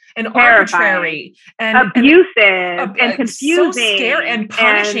terrifying and arbitrary and abusive and confusing. So scary and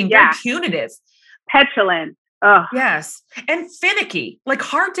punishing, very punitive. Petulant. Oh. Yes. And finicky, like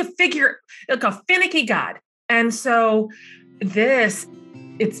hard to figure, like a finicky God. And so it's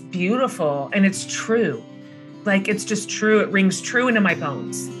beautiful and it's true. Like, it's just true. It rings true into my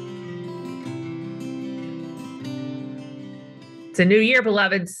bones. It's a new year,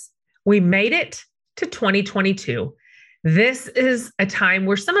 beloveds. We made it to 2022. This is a time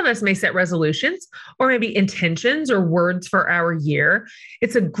where some of us may set resolutions or maybe intentions or words for our year.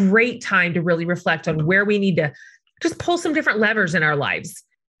 It's a great time to really reflect on where we need to just pull some different levers in our lives.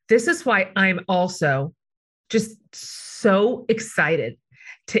 This is why I'm also just so excited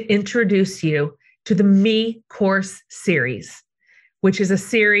to introduce you to the Me Course series, which is a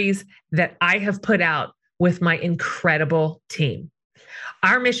series that I have put out with my incredible team.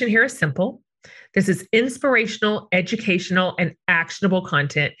 Our mission here is simple. This is inspirational, educational, and actionable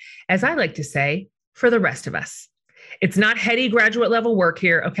content, as I like to say, for the rest of us. It's not heady graduate level work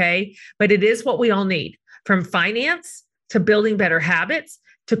here, okay? But it is what we all need, from finance to building better habits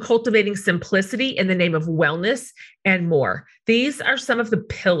to cultivating simplicity in the name of wellness and more. These are some of the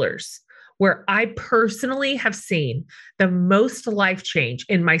pillars where I personally have seen the most life change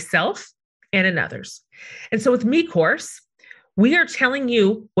in myself and in others. And so with Me Course, we are telling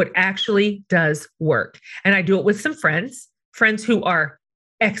you what actually does work. And I do it with some friends who are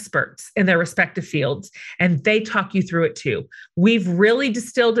experts in their respective fields, and they talk you through it too. We've really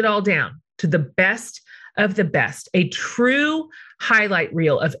distilled it all down to the best of the best, a true highlight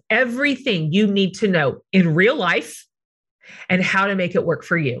reel of everything you need to know in real life and how to make it work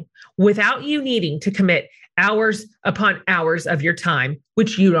for you without you needing to commit hours upon hours of your time,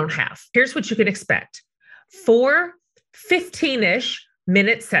 which you don't have. Here's what you can expect. 4 15-ish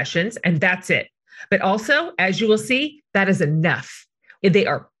minute sessions, and that's it. But also, as you will see, that is enough. They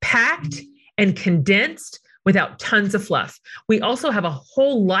are packed and condensed without tons of fluff. We also have a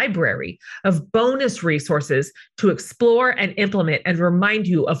whole library of bonus resources to explore and implement and remind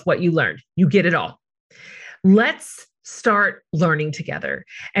you of what you learned. You get it all. Let's start learning together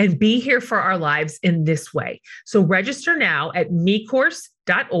and be here for our lives in this way. So register now at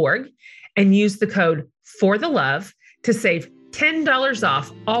mecourse.org and use the code FORTHELOVE to save $10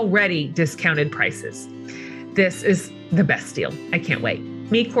 off already discounted prices. This is the best deal. I can't wait.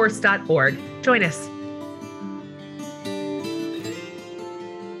 mecourse.org. Join us.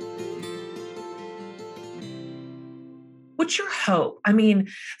 What's your hope? I mean,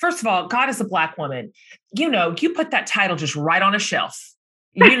 first of all, God is a Black woman. You know, you put that title just right on a shelf.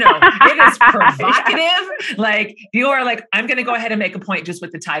 You know, it is provocative. Like, you are like, I'm going to go ahead and make a point just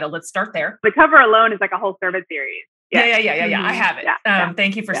with the title. Let's start there. The cover alone is like a whole sermon series. Yeah. I have it. Yeah.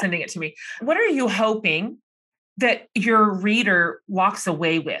 Thank you for sending it to me. What are you hoping that your reader walks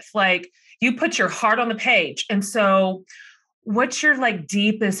away with? Like, you put your heart on the page. And so what's your like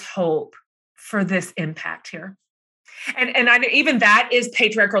deepest hope for this impact here? And I know even that is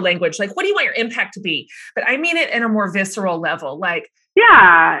patriarchal language. Like, what do you want your impact to be? But I mean it in a more visceral level. Like,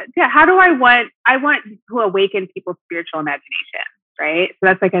 yeah. How do I want to awaken people's spiritual imagination, right? So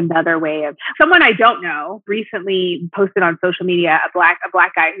that's like another way of, someone I don't know recently posted on social media, a black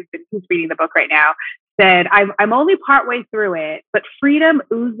guy who's reading the book right now, said, I'm only partway through it, but freedom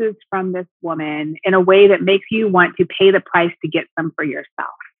oozes from this woman in a way that makes you want to pay the price to get some for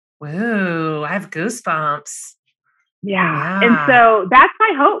yourself. Whoa, I have goosebumps. Yeah. And so that's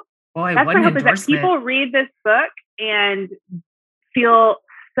my hope. Boy, that's my hope, is that people read this book and feel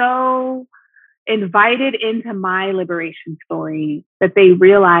so invited into my liberation story that they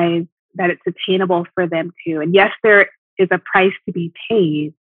realize that it's attainable for them too. And yes, there is a price to be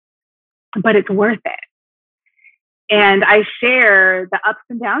paid, but it's worth it. And I share the ups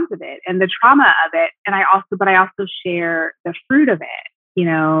and downs of it and the trauma of it. And I also share the fruit of it,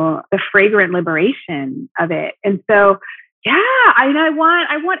 the fragrant liberation of it. And so, yeah, I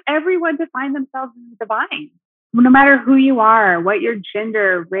want everyone to find themselves in the divine, no matter who you are, what your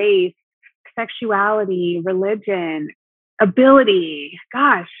gender, race, sexuality, religion, ability.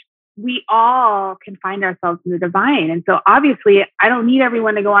 Gosh, we all can find ourselves in the divine. And so obviously, I don't need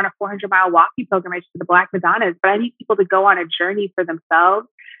everyone to go on a 400-mile walking pilgrimage to the Black Madonnas, but I need people to go on a journey for themselves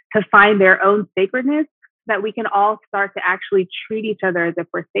to find their own sacredness, so that we can all start to actually treat each other as if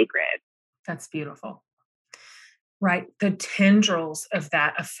we're sacred. That's beautiful. Right. The tendrils of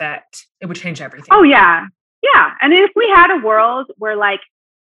that effect, it would change everything. Oh, yeah. Yeah. And if we had a world where like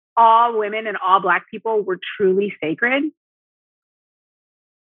all women and all Black people were truly sacred,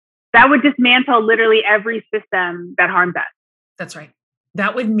 that would dismantle literally every system that harms us. That's right.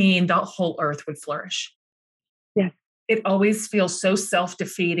 That would mean the whole earth would flourish. Yes. It always feels so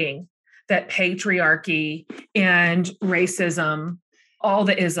self-defeating that patriarchy and racism, all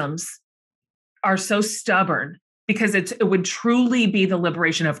the isms, are so stubborn, because it would truly be the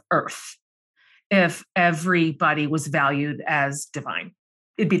liberation of earth if everybody was valued as divine.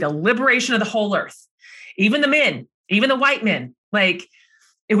 It'd be the liberation of the whole earth, even the men, even the white men. Like,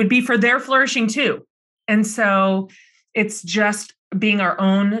 it would be for their flourishing too. And so it's just being our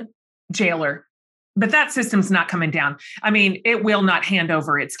own jailer. But that system's not coming down. I mean, it will not hand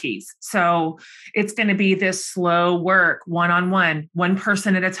over its keys. So it's going to be this slow work, one-on-one, one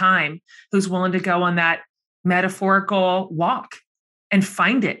person at a time, who's willing to go on that metaphorical walk and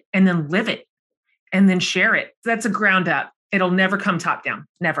find it and then live it and then share it. That's a ground up. It'll never come top down.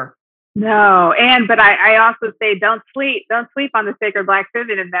 Never. No. But I also say, don't sleep on the sacred Black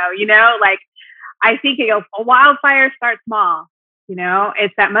feminine though, like I think a wildfire starts small.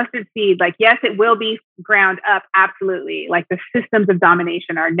 It's that mustard seed. Like, yes, it will be ground up. Absolutely. Like, the systems of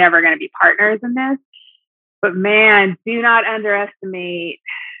domination are never going to be partners in this. But man, do not underestimate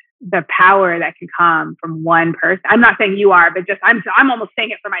the power that can come from one person. I'm not saying you are, but just I'm almost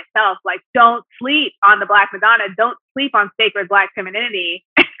saying it for myself. Like, don't sleep on the Black Madonna. Don't sleep on sacred Black femininity.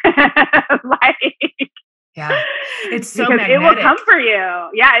 Yeah, it's so because magnetic. It will come for you.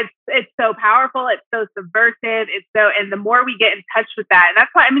 Yeah, it's so powerful. It's so subversive. And the more we get in touch with that,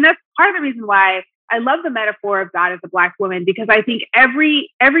 and that's part of the reason why I love the metaphor of God as a Black woman, because I think every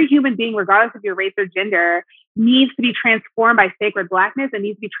human being, regardless of your race or gender, needs to be transformed by sacred Blackness and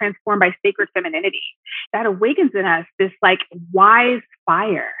needs to be transformed by sacred femininity. That awakens in us this like wise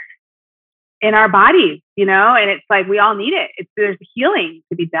fire in our bodies, and it's like we all need it. There's healing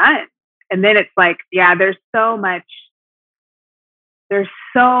to be done. And then it's like, yeah, there's so much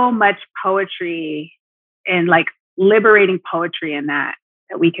poetry and like liberating poetry in that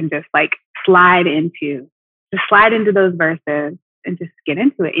we can just like slide into those verses and just get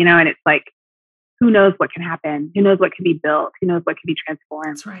into it, and it's like, who knows what can happen? Who knows what can be built? Who knows what can be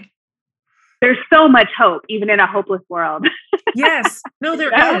transformed? That's right. There's so much hope, even in a hopeless world. Yes. No,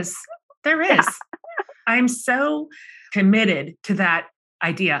 there is. There is. Yeah. I'm so committed to that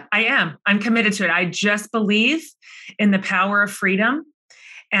idea. I'm committed to it. I just believe in the power of freedom,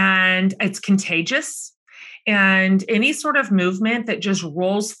 and it's contagious. And any sort of movement that just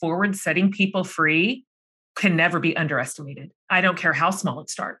rolls forward, setting people free, can never be underestimated. I don't care how small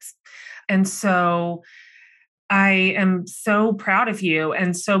it starts. And so I am so proud of you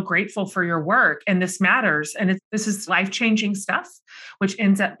and so grateful for your work. And this matters. And this is life-changing stuff, which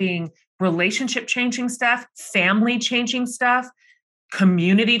ends up being relationship-changing stuff, family-changing stuff,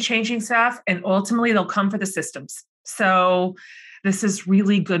 community-changing stuff, and ultimately they'll come for the systems. So this is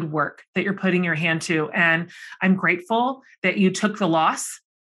really good work that you're putting your hand to. And I'm grateful that you took the loss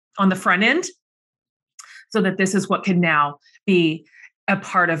on the front end so that this is what can now be a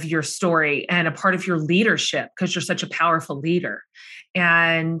part of your story and a part of your leadership, because you're such a powerful leader.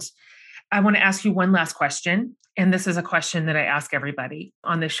 And I want to ask you one last question. And this is a question that I ask everybody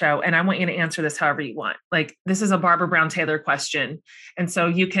on the show. And I want you to answer this however you want. Like, this is a Barbara Brown Taylor question. And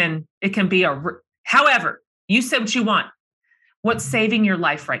so it can be however, you said what you want. What's saving your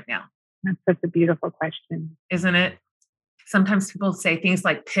life right now? That's such a beautiful question. Isn't it? Sometimes people say things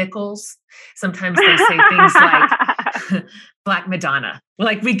like pickles. Sometimes they say things like Black Madonna.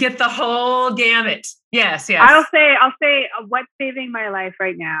 Like, we get the whole gamut. Yes, yes. I'll say what's saving my life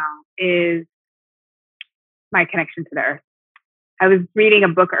right now is my connection to the earth. I was reading a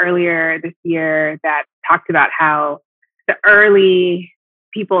book earlier this year that talked about how the early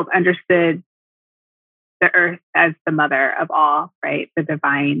peoples understood the earth as the mother of all, right? The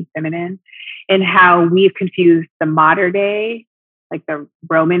divine feminine, and how we've confused the modern day, like the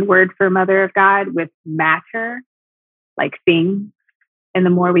Roman word for mother of God, with mater, like things. And the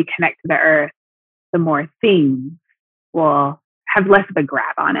more we connect to the earth, the more things will have less of a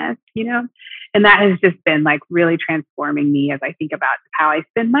grab on us, And that has just been like really transforming me as I think about how I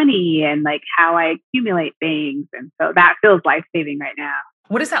spend money and like how I accumulate things. And so that feels life-saving right now.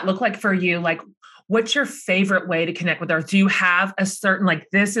 What does that look like for you? Like, what's your favorite way to connect with earth? Do you have a certain, like,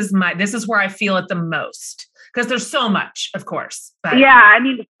 this is where I feel it the most? Because there's so much, of course. But yeah, I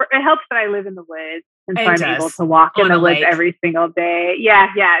mean, it helps that I live in the woods. And so I'm able to walk in the woods every single day. Yeah.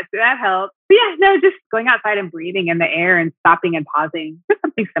 So that helps. But yeah, no, just going outside and breathing in the air and stopping and pausing. Just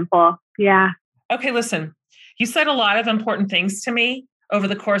something simple. Yeah. Okay, listen, you said a lot of important things to me over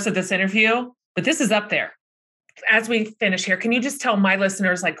the course of this interview, but this is up there. As we finish here, can you just tell my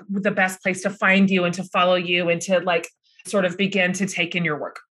listeners like the best place to find you and to follow you and to like sort of begin to take in your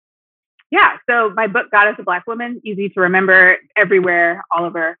work? Yeah. So my book, God is a Black Woman, easy to remember everywhere, all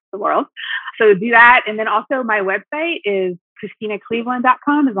over the world. So do that. And then also my website is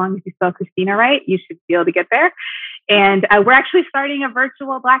ChristinaCleveland.com. As long as you spell Christina right, you should be able to get there. And we're actually starting a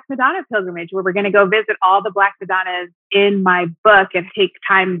virtual Black Madonna pilgrimage where we're going to go visit all the Black Madonnas in my book and take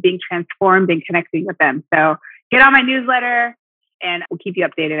time being transformed and connecting with them. So get on my newsletter and we'll keep you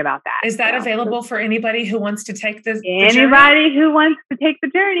updated about that. Is that available for anybody who wants to take this? Anybody who wants to take the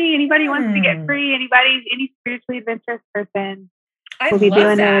journey, anybody who wants to get free, any spiritually adventurous person. We'll be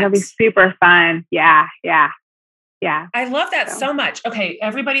doing it. It'll be super fun. Yeah. I love that so much. Okay,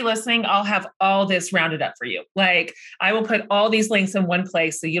 everybody listening, I'll have all this rounded up for you. Like I will put all these links in one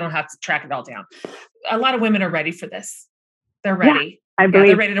place so you don't have to track it all down. A lot of women are ready for this. They're ready. Yeah, I believe.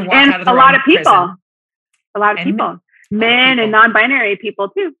 They're ready to walk out of the a lot of people. Prison. A lot of people. Men and non-binary people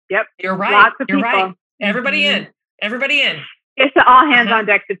too. Yep. You're right. Lots of people. Right. Everybody in. It's an all hands on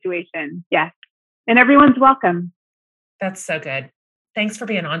deck situation. Yes. And everyone's welcome. That's so good. Thanks for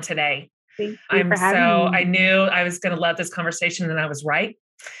being on today. Thank you for having me. I knew I was going to love this conversation and I was right.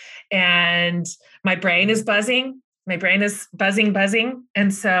 And my brain is buzzing. My brain is buzzing.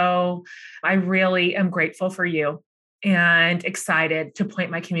 And so I really am grateful for you and excited to point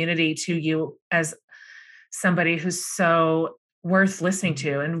my community to you as somebody who's so worth listening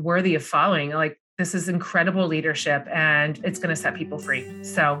to and worthy of following. Like this is incredible leadership and it's going to set people free.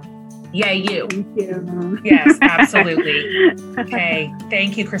 So yay, you. Thank you. Yes, absolutely. Okay.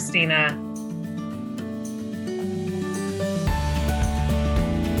 Thank you, Christina.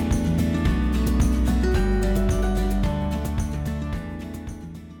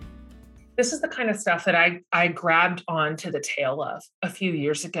 This is the kind of stuff that I grabbed onto the tail of a few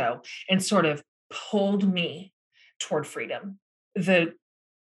years ago and sort of pulled me toward freedom. The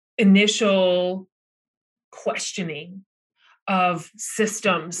initial questioning of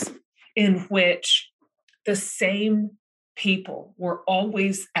systems in which the same people were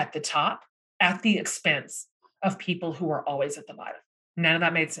always at the top at the expense of people who were always at the bottom. None of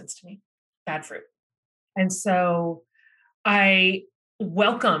that made sense to me. Bad fruit. And so I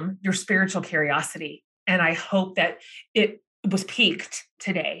welcome your spiritual curiosity. And I hope that it was piqued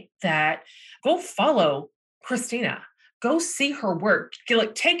today, that go follow Christina, go see her work,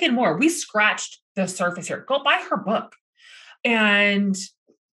 take in more. We scratched the surface here. Go buy her book and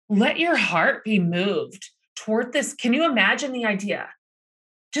let your heart be moved toward this. Can you imagine the idea?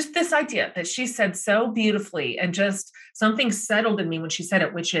 Just this idea that she said so beautifully and just something settled in me when she said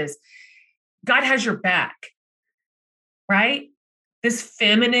it, which is God has your back, right? This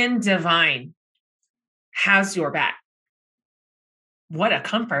feminine divine has your back. What a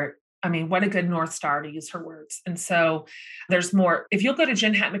comfort. I mean, what a good North Star, to use her words. And so there's more. If you'll go to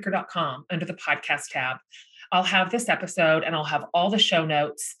jenhatmaker.com under the podcast tab, I'll have this episode and I'll have all the show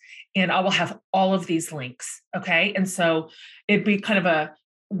notes and I will have all of these links. Okay. And so it'd be kind of a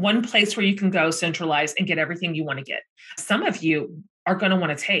one place where you can go centralize and get everything you want to get. Some of you are going to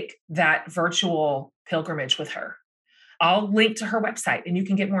want to take that virtual pilgrimage with her. I'll link to her website and you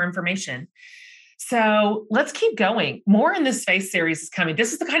can get more information. So let's keep going. More in this Faith series is coming.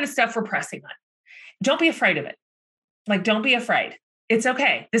 This is the kind of stuff we're pressing on. Don't be afraid of it. Like, don't be afraid. It's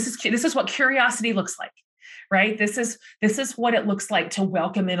okay. This is what curiosity looks like, right? This is what it looks like to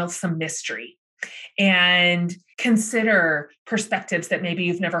welcome in some mystery and consider perspectives that maybe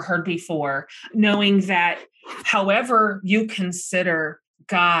you've never heard before, knowing that however you consider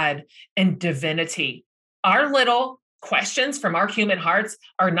God and divinity, our little questions from our human hearts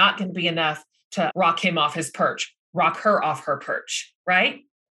are not going to be enough to rock him off his perch, rock her off her perch, right?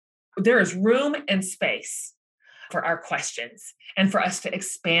 There is room and space for our questions and for us to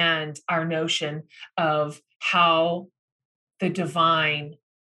expand our notion of how the divine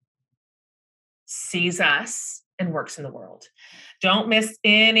sees us and works in the world. Don't miss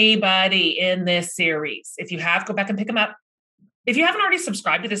anybody in this series. If you have, go back and pick them up. If you haven't already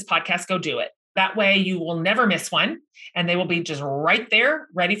subscribed to this podcast, go do it. That way you will never miss one and they will be just right there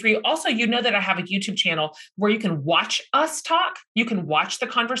ready for you. Also, you know that I have a YouTube channel where you can watch us talk. You can watch the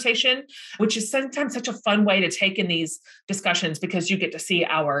conversation, which is sometimes such a fun way to take in these discussions because you get to see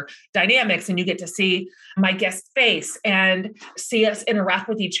our dynamics and you get to see my guest's face and see us interact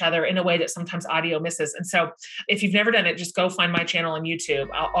with each other in a way that sometimes audio misses. And so if you've never done it, just go find my channel on YouTube.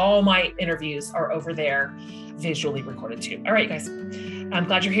 All my interviews are over there, visually recorded too. All right, guys, I'm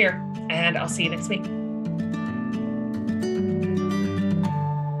glad you're here and I'll see you next week.